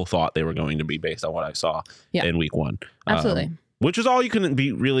people thought they were going to be based on what I saw in week 1. Absolutely. Which is all you can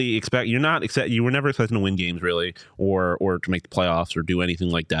be really expect. You were never expecting to win games really, or to make the playoffs or do anything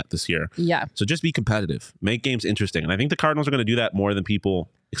like that this year. Yeah. So just be competitive, make games interesting. And I think the Cardinals are going to do that more than people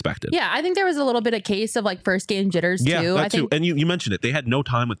expected. Yeah, I think there was a little bit of case of like first game jitters too. Yeah, too. And you mentioned it. They had no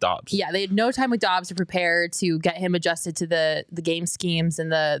time with Dobbs. Yeah, they had no time with Dobbs to prepare, to get him adjusted to the game schemes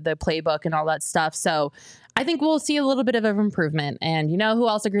and the playbook and all that stuff. So I think we'll see a little bit of an improvement. And you know who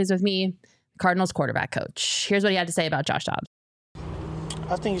else agrees with me? Cardinals quarterback coach. Here's what he had to say about Josh Dobbs.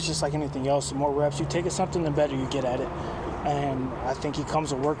 I think it's just like anything else. The more reps you take at something, the better you get at it. And I think he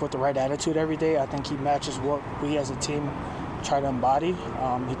comes to work with the right attitude every day. I think he matches what we as a team try to embody.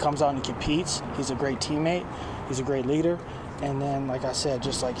 He comes out and he competes. He's a great teammate. He's a great leader. And then, like I said,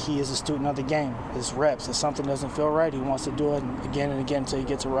 just like he is a student of the game. His reps, if something doesn't feel right, he wants to do it again and again until he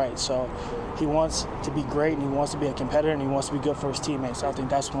gets it right. So he wants to be great, and he wants to be a competitor, and he wants to be good for his teammates. So I think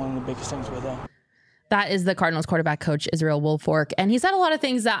that's one of the biggest things with him. That is the Cardinals quarterback coach, Israel Wolfork. And he said a lot of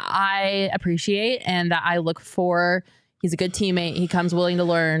things that I appreciate and that I look for. He's a good teammate. He comes willing to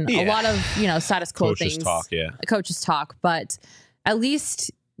learn a lot of, status quo things. Coaches talk. But at least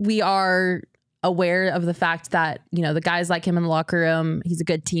we are aware of the fact that, the guys like him in the locker room, he's a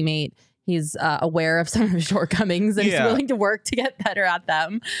good teammate. He's aware of some of his shortcomings and he's willing to work to get better at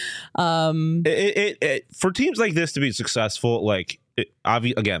them. For teams like this to be successful,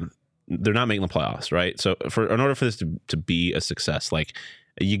 again, they're not making the playoffs, right? So in order for this to be a success, like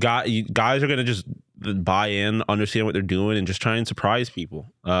you guys are going to just buy in, understand what they're doing, and just try and surprise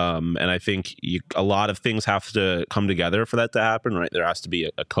people. And I think a lot of things have to come together for that to happen, right? There has to be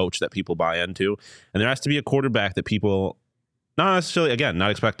a coach that people buy into, and there has to be a quarterback that people not necessarily, again,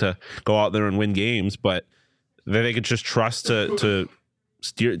 not expect to go out there and win games, but that they could just trust to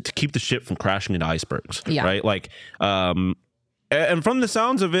steer, to keep the ship from crashing into icebergs, right? Like, and from the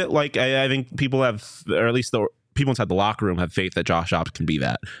sounds of it, like I think people have, or at least the people inside the locker room have faith that Josh Dobbs can be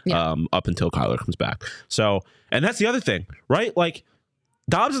that up until Kyler comes back. So, and that's the other thing, right? Like,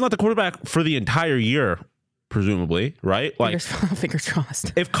 Dobbs is not the quarterback for the entire year, presumably, right? Like, fingers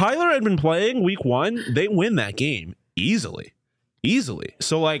crossed. If Kyler had been playing week 1, they win that game easily.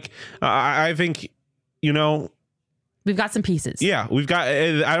 So, like, I think, we've got some pieces. Yeah, we've got.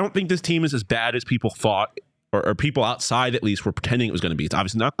 I don't think this team is as bad as people thought. Or people outside, at least, were pretending it was going to be. It's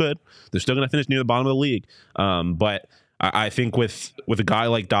obviously not good. They're still going to finish near the bottom of the league. But I think with a guy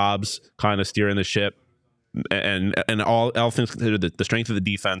like Dobbs kind of steering the ship, and all things considered, the strength of the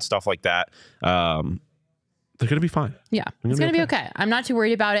defense, stuff like that, they're going to be fine. Yeah, it's going to be okay. I'm not too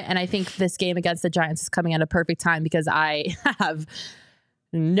worried about it. And I think this game against the Giants is coming at a perfect time because I have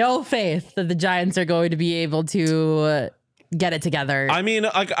no faith that the Giants are going to be able to get it together. I mean,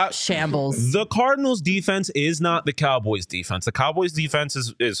 shambles. The Cardinals defense is not the Cowboys defense. The Cowboys defense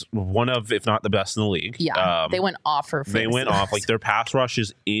is one of, if not the best in the league. Yeah, they went off for fantasy. They went off. Like, their pass rush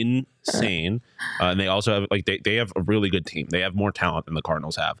is insane. And they also have, like, they have a really good team. They have more talent than the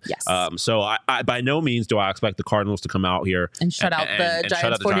Cardinals have. Yes. So I by no means do I expect the Cardinals to come out here and shut out the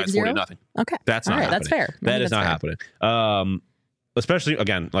Giants 40-0. Okay. That's not happening. That's fair. That is not happening. Especially,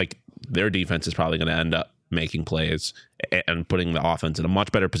 again, like, their defense is probably going to end up making plays and putting the offense in a much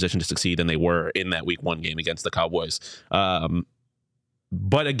better position to succeed than they were in that week 1 game against the Cowboys.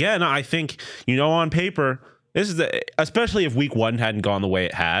 But again, I think, on paper, this is especially if week 1 hadn't gone the way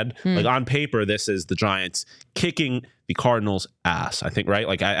it had, like, on paper, this is the Giants kicking the Cardinals' ass, I think, right?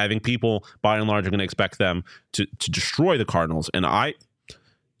 Like, I think people by and large are going to expect them to destroy the Cardinals. And I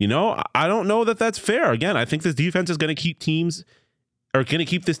don't know that that's fair. Again, I think this defense is going to keep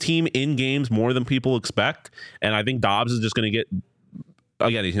this team in games more than people expect. And I think Dobbs is just going to get,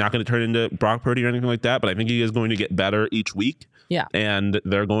 again, he's not going to turn into Brock Purdy or anything like that, but I think he is going to get better each week. Yeah. And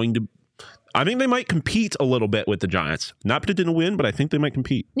I think they might compete a little bit with the Giants. Not predicting a win, but I think they might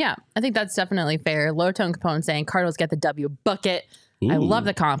compete. Yeah, I think that's definitely fair. Low Tone Capone saying Cardinals get the W bucket. Ooh. I love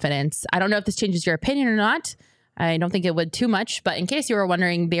the confidence. I don't know if this changes your opinion or not. I don't think it would too much, but in case you were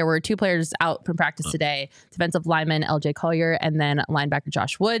wondering, there were 2 players out from practice today. Defensive lineman LJ Collier and then linebacker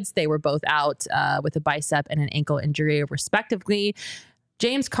Josh Woods. They were both out with a bicep and an ankle injury, respectively.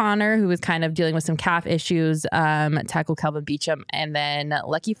 James Conner, who was kind of dealing with some calf issues, tackled Calvin Beachum, and then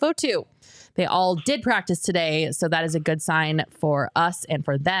Lucky Fotu. They all did practice today, so that is a good sign for us and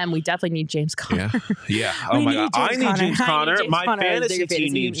for them. We definitely need James Conner. Yeah. Oh my God. I need James Conner. My fantasy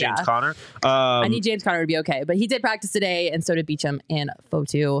team needs James Conner. I need James Conner to be okay, but he did practice today, and so did Beachum and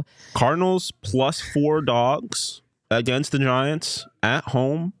Fotu. Cardinals +4 dogs against the Giants at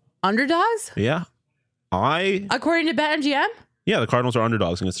home. Underdogs? Yeah. According to BetMGM? Yeah, the Cardinals are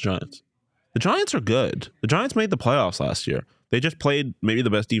underdogs against the Giants. The Giants are good. The Giants made the playoffs last year. They just played maybe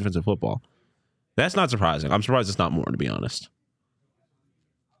the best defense in football. That's not surprising. I'm surprised it's not more, to be honest.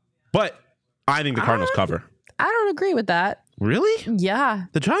 But I think the Cardinals cover. I don't agree with that. Really? Yeah.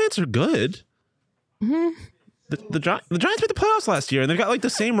 The Giants are good. Mm-hmm. The Giants made the playoffs last year, and they've got like the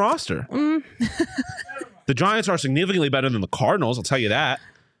same roster. The Giants are significantly better than the Cardinals, I'll tell you that.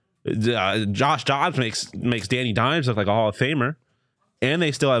 Josh Dobbs makes Danny Dimes look like a Hall of Famer, and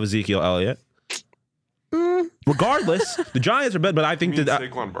they still have Ezekiel Elliott. Regardless, the Giants are better, but I think that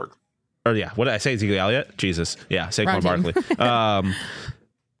Saquon Barkley. Or yeah, what did I say? Ezekiel Elliott? Jesus, yeah, Saquon Barkley.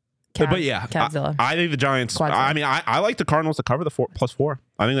 But yeah, I think the Giants. I mean, I like the Cardinals to cover the +4.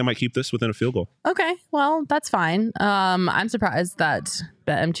 I think they might keep this within a field goal. Okay, well, that's fine. I'm surprised that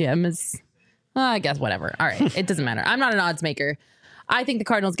BetMGM is. I guess whatever. All right, it doesn't matter. I'm not an odds maker. I think the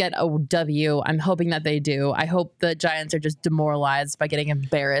Cardinals get a W. I'm hoping that they do. I hope the Giants are just demoralized by getting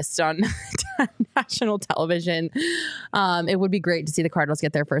embarrassed on national television. It would be great to see the Cardinals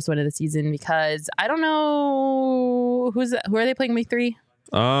get their first win of the season because I don't know who are they playing week 3?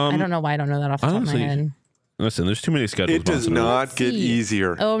 I don't know why I don't know that off the top of my head. Listen, there's too many schedules. It does not get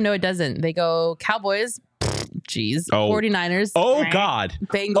easier. Oh, no, it doesn't. They go Cowboys. Jeez. 49ers. Oh, God.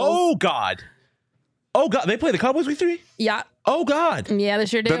 Bengals. Oh, God. Oh, God. They play the Cowboys week 3? Yeah. Oh, God. Yeah, they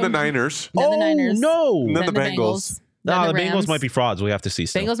sure do. Then the Niners. Then the Niners. No. Then the Bengals. No, the Bengals might be frauds. We have to see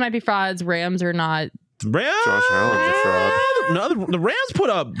still. Bengals might be frauds. Rams are not. Rams? Josh Allen's a fraud. No, the Rams put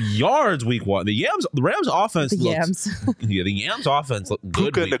up yards week 1. The Rams offense Yams. Yeah, the Yams offense looked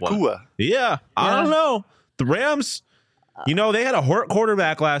good Puka week Nacua. 1. Yeah, I don't know. The Rams, they had a hurt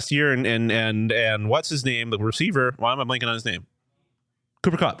quarterback last year, and what's his name? The receiver. Why am I blanking on his name?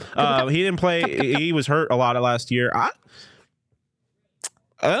 Cooper Kupp. He didn't play. He was hurt a lot of last year.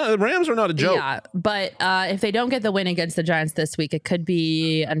 The Rams are not a joke. Yeah, but if they don't get the win against the Giants this week, it could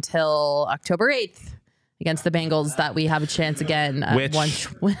be until October 8th against the Bengals that we have a chance again.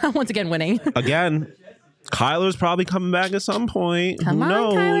 Once again winning. Again, Kyler's probably coming back at some point. Come on,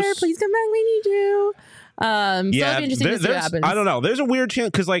 Kyler, please come back. We need you. So it'll be interesting to see what happens. I don't know. There's a weird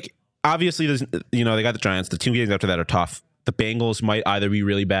chance because, like, obviously, there's they got the Giants. The 2 games after that are tough. The Bengals might either be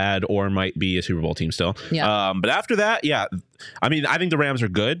really bad or might be a Super Bowl team still. Yeah. But after that, yeah. I mean, I think the Rams are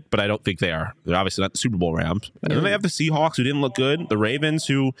good, but I don't think they are. They're obviously not the Super Bowl Rams. And then they have the Seahawks, who didn't look good. The Ravens,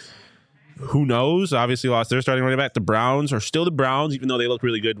 who knows, obviously lost their starting running back. The Browns are still the Browns, even though they look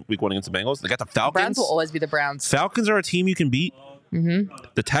really good week 1 against the Bengals. They got the Falcons. Browns will always be the Browns. Falcons are a team you can beat. Mm-hmm.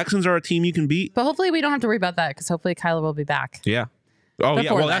 The Texans are a team you can beat. But hopefully we don't have to worry about that because hopefully Kyler will be back. Yeah. Oh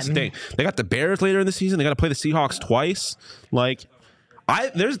yeah, well that's the thing. They got the Bears later in the season. They got to play the Seahawks twice. Like,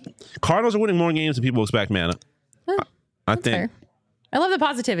 Cardinals are winning more games than people expect, man. I think. Fair. I love the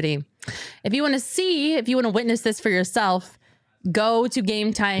positivity. If you want to witness this for yourself, go to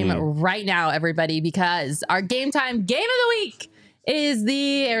Game Time right now, everybody, because our Game Time game of the week is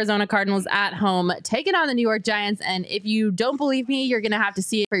the Arizona Cardinals at home taking on the New York Giants. And if you don't believe me, you're going to have to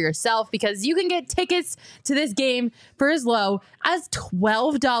see it for yourself, because you can get tickets to this game for as low as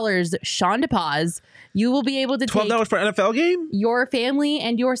 $12. Sean DePaz, you will be able to take $12 for an NFL game? Your family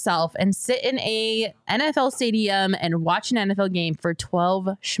and yourself and sit in a NFL stadium and watch an NFL game for 12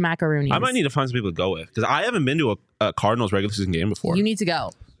 schmackaroonies. I might need to find some people to go with, because I haven't been to a Cardinals regular season game before. You need to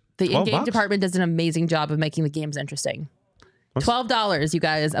go. The in-game department does an amazing job of making the games interesting. $12, you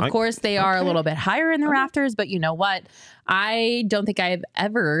guys. Of course, they are a little bit higher in the rafters, but you know what? I don't think I've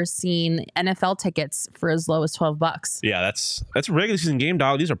ever seen NFL tickets for as low as $12. Yeah, that's a regular season game,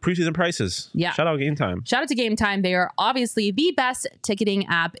 dog. These are preseason prices. Yeah. Shout out Game Time. Shout out to Game Time. They are obviously the best ticketing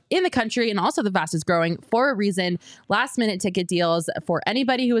app in the country and also the fastest growing for a reason. Last minute ticket deals for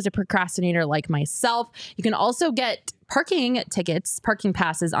anybody who is a procrastinator like myself. You can also get parking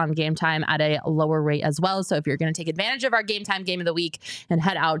passes on Game Time at a lower rate as well. So if you're going to take advantage of our Game Time game of the week and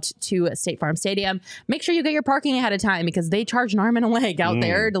head out to State Farm Stadium, make sure you get your parking ahead of time, because they charge an arm and a leg out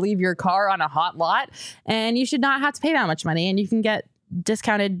there to leave your car on a hot lot, and you should not have to pay that much money, and you can get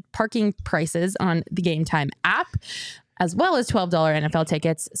discounted parking prices on the Game Time app, as well as $12 NFL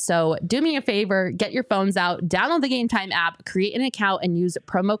tickets. So do me a favor, get your phones out, download the Game Time app, create an account, and use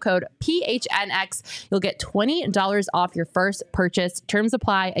promo code PHNX. You'll get $20 off your first purchase. Terms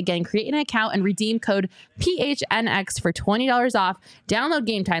apply. Again, create an account and redeem code PHNX for $20 off. Download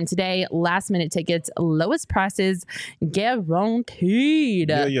Game Time today. Last minute tickets, lowest prices guaranteed.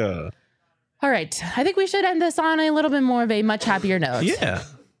 Yeah. All right. I think we should end this on a little bit more of a much happier note. Yeah.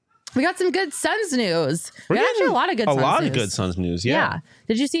 We got some good Suns news. We got actually a lot of good Suns news. A lot of good Suns news, yeah.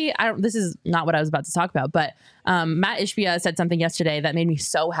 Did you see, this is not what I was about to talk about, but Matt Ishbia said something yesterday that made me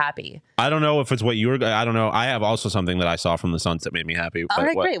so happy. I don't know if it's what you were, I don't know. I have also something that I saw from the Suns that made me happy. All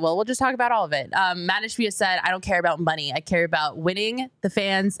right, great. Well, we'll just talk about all of it. Matt Ishbia said, I don't care about money. I care about winning, the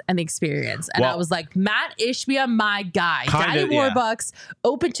fans, and the experience. And I was like, Matt Ishbia, my guy. Daddy Warbucks,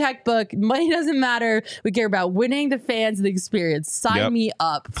 open checkbook, money doesn't matter. We care about winning, the fans, and the experience. Sign me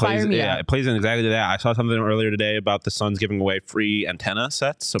up. Fire me up. It plays in exactly that. I saw something earlier today about the Suns giving away free antenna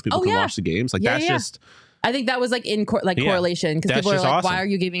sets so people can watch the games. Like just... I think that was like in correlation, because people are like, awesome. Why are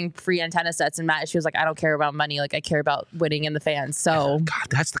you giving free antenna sets? And Matt, she was like, I don't care about money. Like, I care about winning and the fans. So God,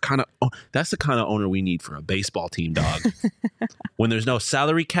 that's the kind of owner we need for a baseball team, dog. When there's no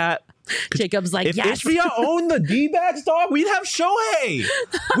salary cap. Jacob's like, if Ishbia owned the D-Backs, dog, we'd have Shohei.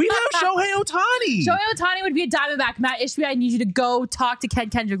 We'd have Shohei Ohtani. Shohei Ohtani would be a Diamondback. Matt Ishbia, I need you to go talk to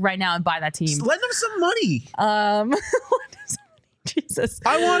Ken Kendrick right now and buy that team. Just lend him some money. Jesus.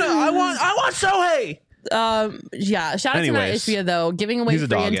 I want Shohei. Shout out to Matt Ishbia, though, giving away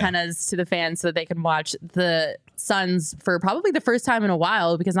free antennas to the fans so that they can watch the Suns for probably the first time in a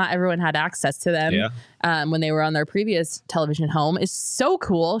while, because not everyone had access to them when they were on their previous television home, is so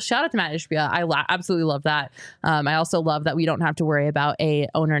cool. Shout out to Matt Ishbia. I absolutely love that. I also love that we don't have to worry about a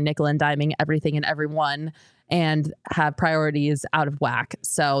owner nickel and diming everything and everyone and have priorities out of whack.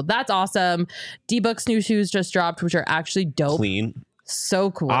 So that's awesome. D-Book's new shoes just dropped, which are actually dope. Clean.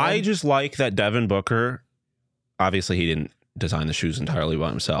 So cool. I just like that Devin Booker, obviously he didn't design the shoes entirely by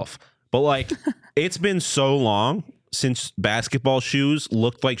himself, but like it's been so long since basketball shoes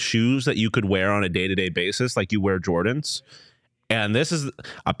looked like shoes that you could wear on a day-to-day basis, like you wear Jordans. And this is,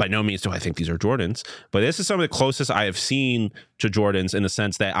 by no means do I think these are Jordans, but this is some of the closest I have seen to Jordans in the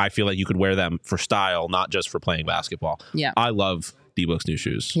sense that I feel like you could wear them for style, not just for playing basketball. Yeah. I love D-Book's new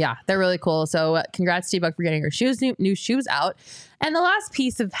shoes. Yeah, they're really cool. So congrats D-Book for getting your new shoes out. And the last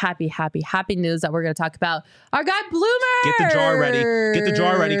piece of happy news that we're going to talk about, our guy Bloomer. Get the jar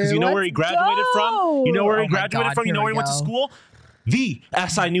ready, because you know where he graduated from? You know where he graduated from? You know where he went to school? The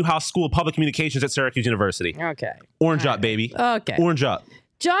SI Newhouse School of Public Communications at Syracuse University. Okay. Orange up, baby. Okay. Orange up.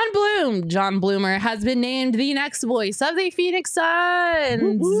 John Bloomer has been named the next voice of the Phoenix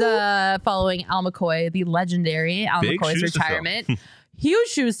Suns following Al McCoy, the legendary Al McCoy's retirement. Huge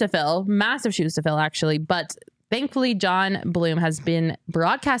shoes to fill, massive shoes to fill, actually. But thankfully, John Bloom has been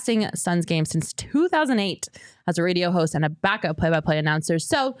broadcasting Suns games since 2008 as a radio host and a backup play-by-play announcer.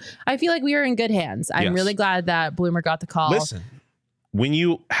 So I feel like we are in good hands. I'm really glad that Bloomer got the call. Listen, when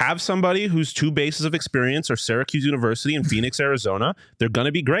you have somebody whose two bases of experience are Syracuse University and Phoenix, Arizona, they're going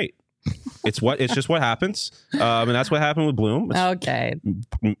to be great. It's just what happens, and that's what happened with Bloom. Okay,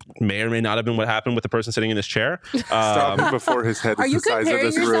 may or may not have been what happened with the person sitting in this chair. Stop him before his head is the size of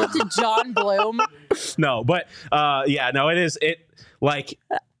this room. Are you comparing yourself to John Bloom? No, but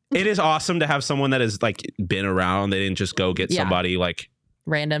it is awesome to have someone that has like been around. They didn't just go get somebody like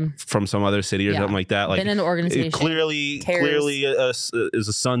random from some other city or something like that. Like been in the organization, clearly is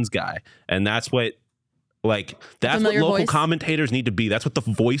a Suns guy, and that's what. Like, that's what local commentators need to be. That's what the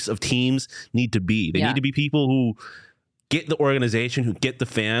voice of teams need to be. They need to be people who get the organization, who get the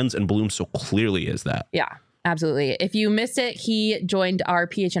fans, and Bloom so clearly is that. Yeah, absolutely. If you missed it, he joined our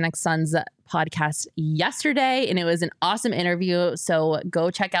PHNX Suns podcast yesterday, and it was an awesome interview. So go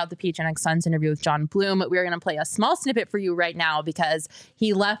check out the PHNX Suns interview with John Bloom. We're going to play a small snippet for you right now because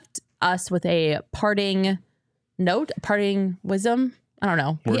he left us with a parting note, parting wisdom. I don't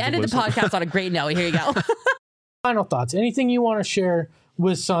know. He ended the podcast on a great note. Here you go. Final thoughts. Anything you want to share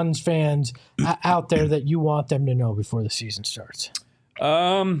with Suns fans out there that you want them to know before the season starts?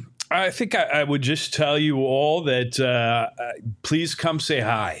 I think I would just tell you all that please come say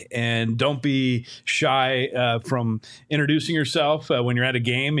hi and don't be shy from introducing yourself when you're at a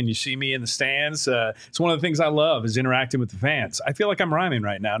game and you see me in the stands. It's one of the things I love is interacting with the fans. I feel like I'm rhyming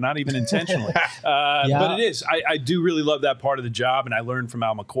right now, not even intentionally, but it is. I do really love that part of the job, and I learned from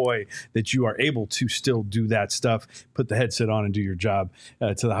Al McCoy that you are able to still do that stuff, put the headset on and do your job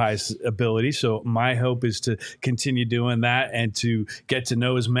to the highest ability. So my hope is to continue doing that and to get to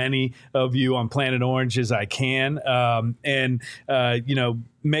know as many of you on Planet Orange as I can, and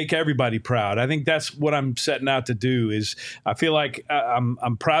make everybody proud. I think that's what I'm setting out to do. Is I feel like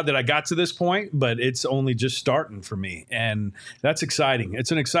I'm proud that I got to this point, but it's only just starting for me, and that's exciting.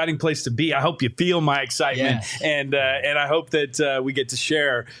 It's an exciting place to be. I hope you feel my excitement, and I hope that we get to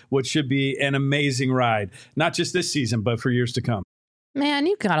share what should be an amazing ride, not just this season, but for years to come. Man,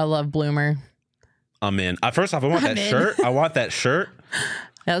 you gotta love Bloomer. I'm in. First off, I want that shirt. I want that shirt.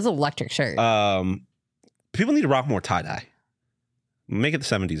 That was an electric shirt. People need to rock more tie-dye. Make it the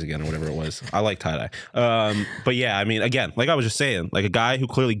 70s again or whatever it was. I like tie-dye. But yeah, I mean, again, like I was just saying, like a guy who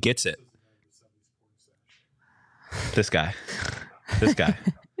clearly gets it. This guy.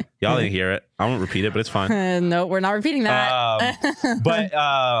 Y'all didn't hear it. I won't repeat it, but it's fine. No, we're not repeating that. But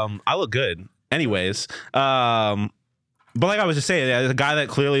I look good. Anyways, but like I was just saying, a guy that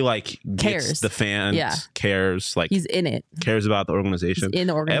clearly like gets the fans, cares, like he's in it, cares about the organization, he's in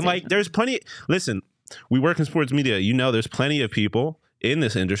the organization. And like there's plenty. Listen, we work in sports media. You know, there's plenty of people in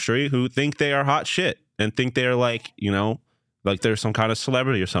this industry who think they are hot shit and think they're like, like they're some kind of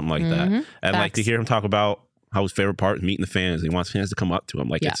celebrity or something like that. And Facts. like to hear him talk about how his favorite part is meeting the fans. He wants fans to come up to him.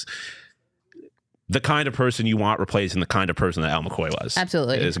 Like it's the kind of person you want replacing the kind of person that Al McCoy was.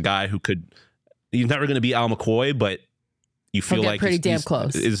 Absolutely, is a guy who he's never going to be Al McCoy, but you feel like pretty damn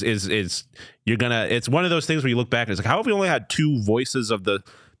close. You're gonna. It's one of those things where you look back and it's like, how have we only had two voices of the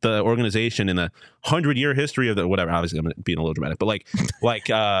organization in a 100-year history of the whatever? Obviously, I'm being a little dramatic, but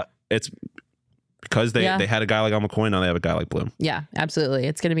it's because they had a guy like Al McCoy, now they have a guy like Bloom. Yeah, absolutely.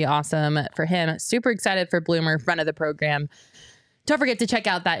 It's gonna be awesome for him. Super excited for Bloomer, friend of the program. Don't forget to check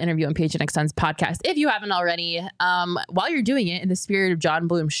out that interview on PHNX Suns podcast if you haven't already. While you're doing it, in the spirit of John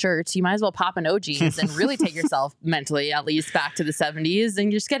Bloom shirts, you might as well pop an OGs and really take yourself mentally, at least, back to the 70s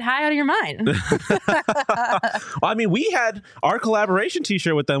and just get high out of your mind. Well, I mean, we had our collaboration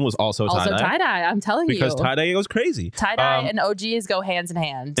T-shirt with them was also tie-dye. Also tie-dye, I'm telling you. Because tie-dye goes crazy. Tie-dye and OGs go hands in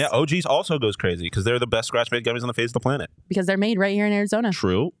hand. Yeah, OGs also goes crazy because they're the best scratch-made gummies on the face of the planet. Because they're made right here in Arizona.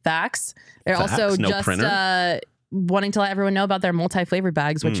 True. Facts. They're also no just... printer. Wanting to let everyone know about their multi-flavored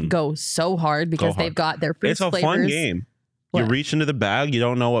bags, which go so hard because they've got their fruit flavors. It's a fun game. What? You reach into the bag, you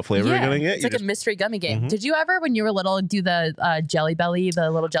don't know what flavor you're going to get. It's like a mystery gummy game. Did you ever, when you were little, do the Jelly Belly,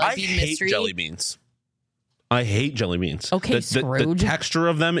 the little jelly bean mystery? I hate jelly beans. Okay, the texture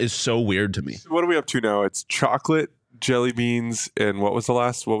of them is so weird to me. So what are we up to now? It's chocolate, jelly beans, and what was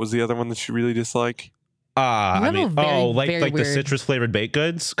the other one that you really dislike? Like the citrus flavored baked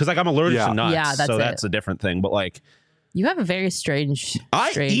goods, because like I'm allergic to nuts, that's a different thing. But like, you have a very strange.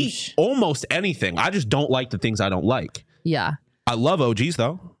 I eat almost anything. I just don't like the things I don't like. Yeah, I love OGs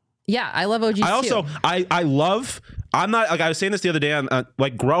though. Yeah, I love OGs. I also I love. I'm not like I was saying this the other day on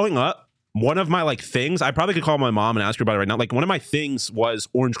like growing up. One of my like things, I probably could call my mom and ask her about it right now. Like one of my things was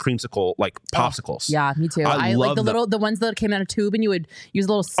orange creamsicle, like popsicles. Yeah, me too. I like the ones that came out of tube and you would use a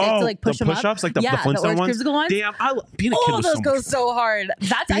little stick to like push them up. Push-ups, like the Flintstone ones. Damn, being a kid was those go so hard.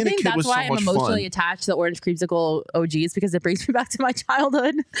 I think that's why I'm emotionally attached to the orange creamsicle OGs, because it brings me back to my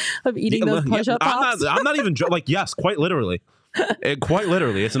childhood of eating those push-up pops. I'm not even like, yes, quite literally. Quite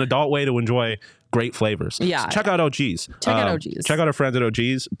literally, it's an adult way to enjoy great flavors. Yeah. So check out OG's. Check out OG's. Check out our friends at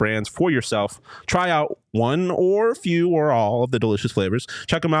OG's brands for yourself. Try out one or few or all of the delicious flavors.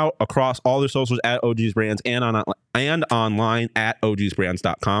 Check them out across all their socials at OG's brands and online at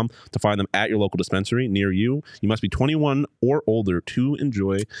ogsbrands.com to find them at your local dispensary near you. You must be 21 or older to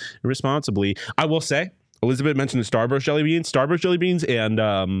enjoy responsibly. I will say, Elizabeth mentioned the Starburst jelly beans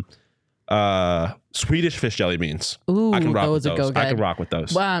and Swedish fish jelly beans. Ooh, I can rock with those. those. I can rock with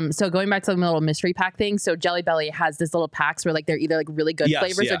those. So going back to the little mystery pack thing, so Jelly Belly has this little packs where like they're either like really good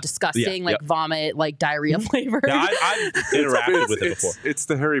flavors or disgusting, like vomit, like diarrhea flavored. Yeah, I've interacted with it before. It's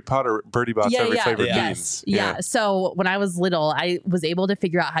the Harry Potter Birdie Bots every flavored beans. Yeah. So when I was little, I was able to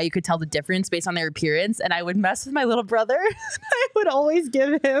figure out how you could tell the difference based on their appearance, and I would mess with my little brother. I would always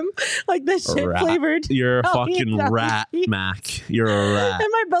give him like the shit flavored. You're a fucking rat, Mac. You're a rat. And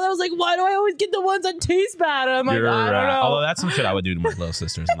my brother was like, "Why do I always get the ones that taste bad?" I'm like, I don't know. Although that's some shit I would do to my little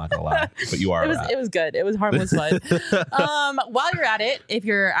sisters. I'm not gonna lie, but you are. It was good. It was harmless fun. While you're at it, if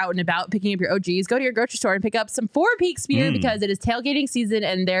you're out and about picking up your OGs, go to your grocery store and pick up some Four Peaks beer because it is tailgating season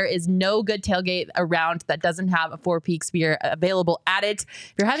and there is no good tailgate around that doesn't have a Four Peaks beer available at it.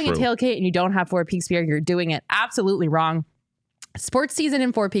 If you're having a tailgate and you don't have Four Peaks beer, you're doing it absolutely wrong. Sports season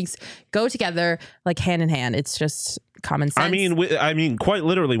and Four Peaks go together like hand in hand. It's just common sense. I mean, quite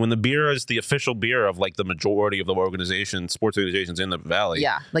literally, when the beer is the official beer of like the majority of the sports organizations in the Valley.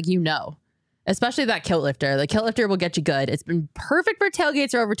 Yeah, like especially that Kilt Lifter. The Kilt Lifter will get you good. It's been perfect for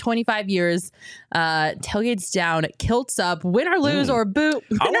tailgates for over 25 years. Tailgates down, kilts up, win or lose or boo.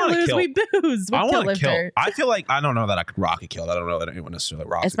 Win or lose, we booze. I want a kilt. I feel like I don't know that I could rock a kilt. I don't know that anyone necessarily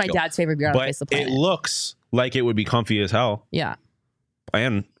rocks. It's my dad's favorite beer on the face of the planet. It looks like it would be comfy as hell. Yeah.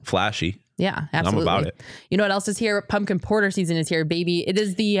 And flashy. Yeah, absolutely. I'm about it. You know what else is here? Pumpkin porter season is here, baby. It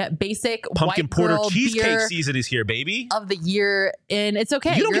is the basic pumpkin white porter girl cheesecake beer season is here, baby. Of the year, and it's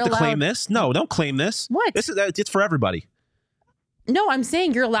okay. You don't get to claim this. No, don't claim this. What? It's for everybody. No, I'm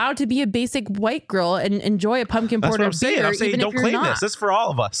saying you're allowed to be a basic white girl and enjoy a pumpkin porter. That's what I'm saying. I'm saying don't claim this. This is for all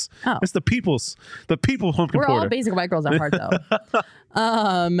of us. Oh. It's the people pumpkin porter. We're all basic white girls at heart, though.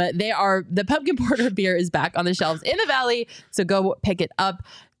 The pumpkin porter beer is back on the shelves in the Valley, so go pick it up.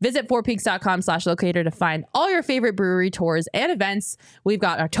 Visit fourpeaks.com/locator to find all your favorite brewery tours and events. We've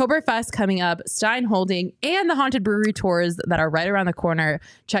got Oktoberfest coming up, Stein Holding, and the Haunted Brewery tours that are right around the corner.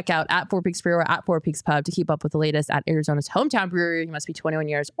 Check out at Four Peaks Brew or at Four Peaks Pub to keep up with the latest at Arizona's hometown brewery. You must be 21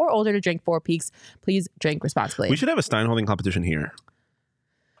 years or older to drink Four Peaks. Please drink responsibly. We should have a Stein Holding competition here.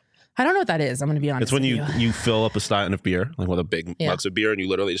 I don't know what that is. I'm going to be honest. It's when you fill up a stein of beer, like with a big mugs of beer, and you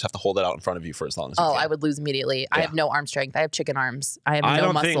literally just have to hold it out in front of you for as long as you can. I would lose immediately. Yeah. I have no arm strength. I have chicken arms. I have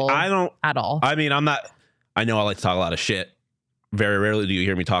no muscle at all. I mean, I know I like to talk a lot of shit. Very rarely do you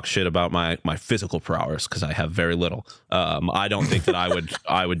hear me talk shit about my physical prowess because I have very little. I don't think that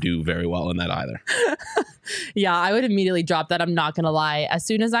I would do very well in that either. Yeah, I would immediately drop that. I'm not going to lie. As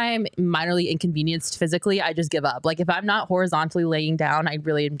soon as I am minorly inconvenienced physically, I just give up. Like if I'm not horizontally laying down, I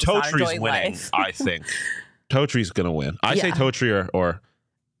really am just not enjoying winning, life. I think. Totri's going to win. I say Totri or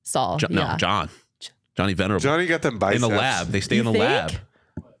Saul. Johnny Venerable. Johnny got them biceps. In the lab. They stay in the lab.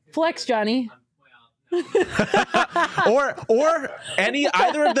 Flex, Johnny. or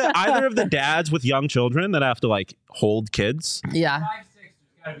either of the dads with young children that have to like hold kids. Yeah.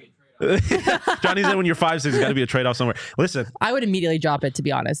 5'6", Johnny said when you're 5'6", there's got to be a trade-off somewhere. Listen, I would immediately drop it, to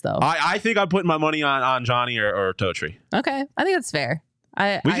be honest, though. I think I'm putting my money on Johnny or Totri. Okay, I think that's fair.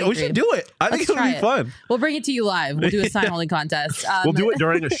 We should do it. I think it would be fun. We'll bring it to you live. We'll do a sign holding contest. We'll do it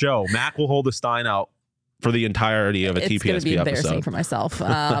during a show. Mac will hold the stein out for the entirety of a TPSP episode. It's going to be embarrassing for myself.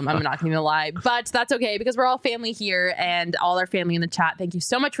 I'm not going to lie, but that's okay because we're all family here and all our family in the chat. Thank you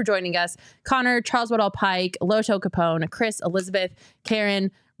so much for joining us. Connor, Charles Woodall Pike, Loto Capone, Chris, Elizabeth, Karen,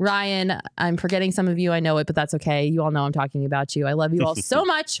 Ryan, I'm forgetting some of you. I know it, but that's okay. You all know I'm talking about you. I love you all so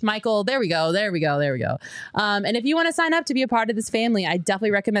much. Michael, there we go. And if you want to sign up to be a part of this family, I definitely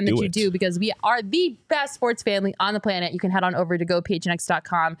recommend that you do because we are the best sports family on the planet. You can head on over to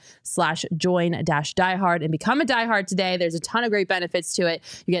gophnx.com/join-diehard and become a diehard today. There's a ton of great benefits to it.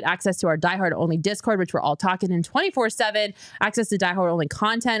 You get access to our diehard only Discord, which we're all talking in 24/7, access to diehard only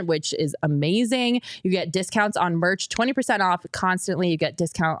content, which is amazing. You get discounts on merch, 20% off constantly. You get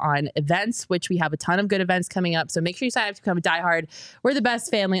discounts on events, which we have a ton of good events coming up. So make sure you sign up to become a diehard. We're the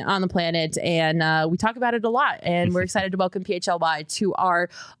best family on the planet, and we talk about it a lot. And we're excited to welcome PHLY to our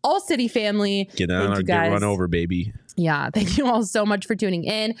all-city family. Get on or get run over, baby. Yeah, thank you all so much for tuning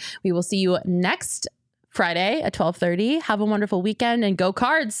in. We will see you next Friday at 12:30. Have a wonderful weekend and go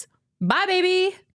Cards. Bye, baby.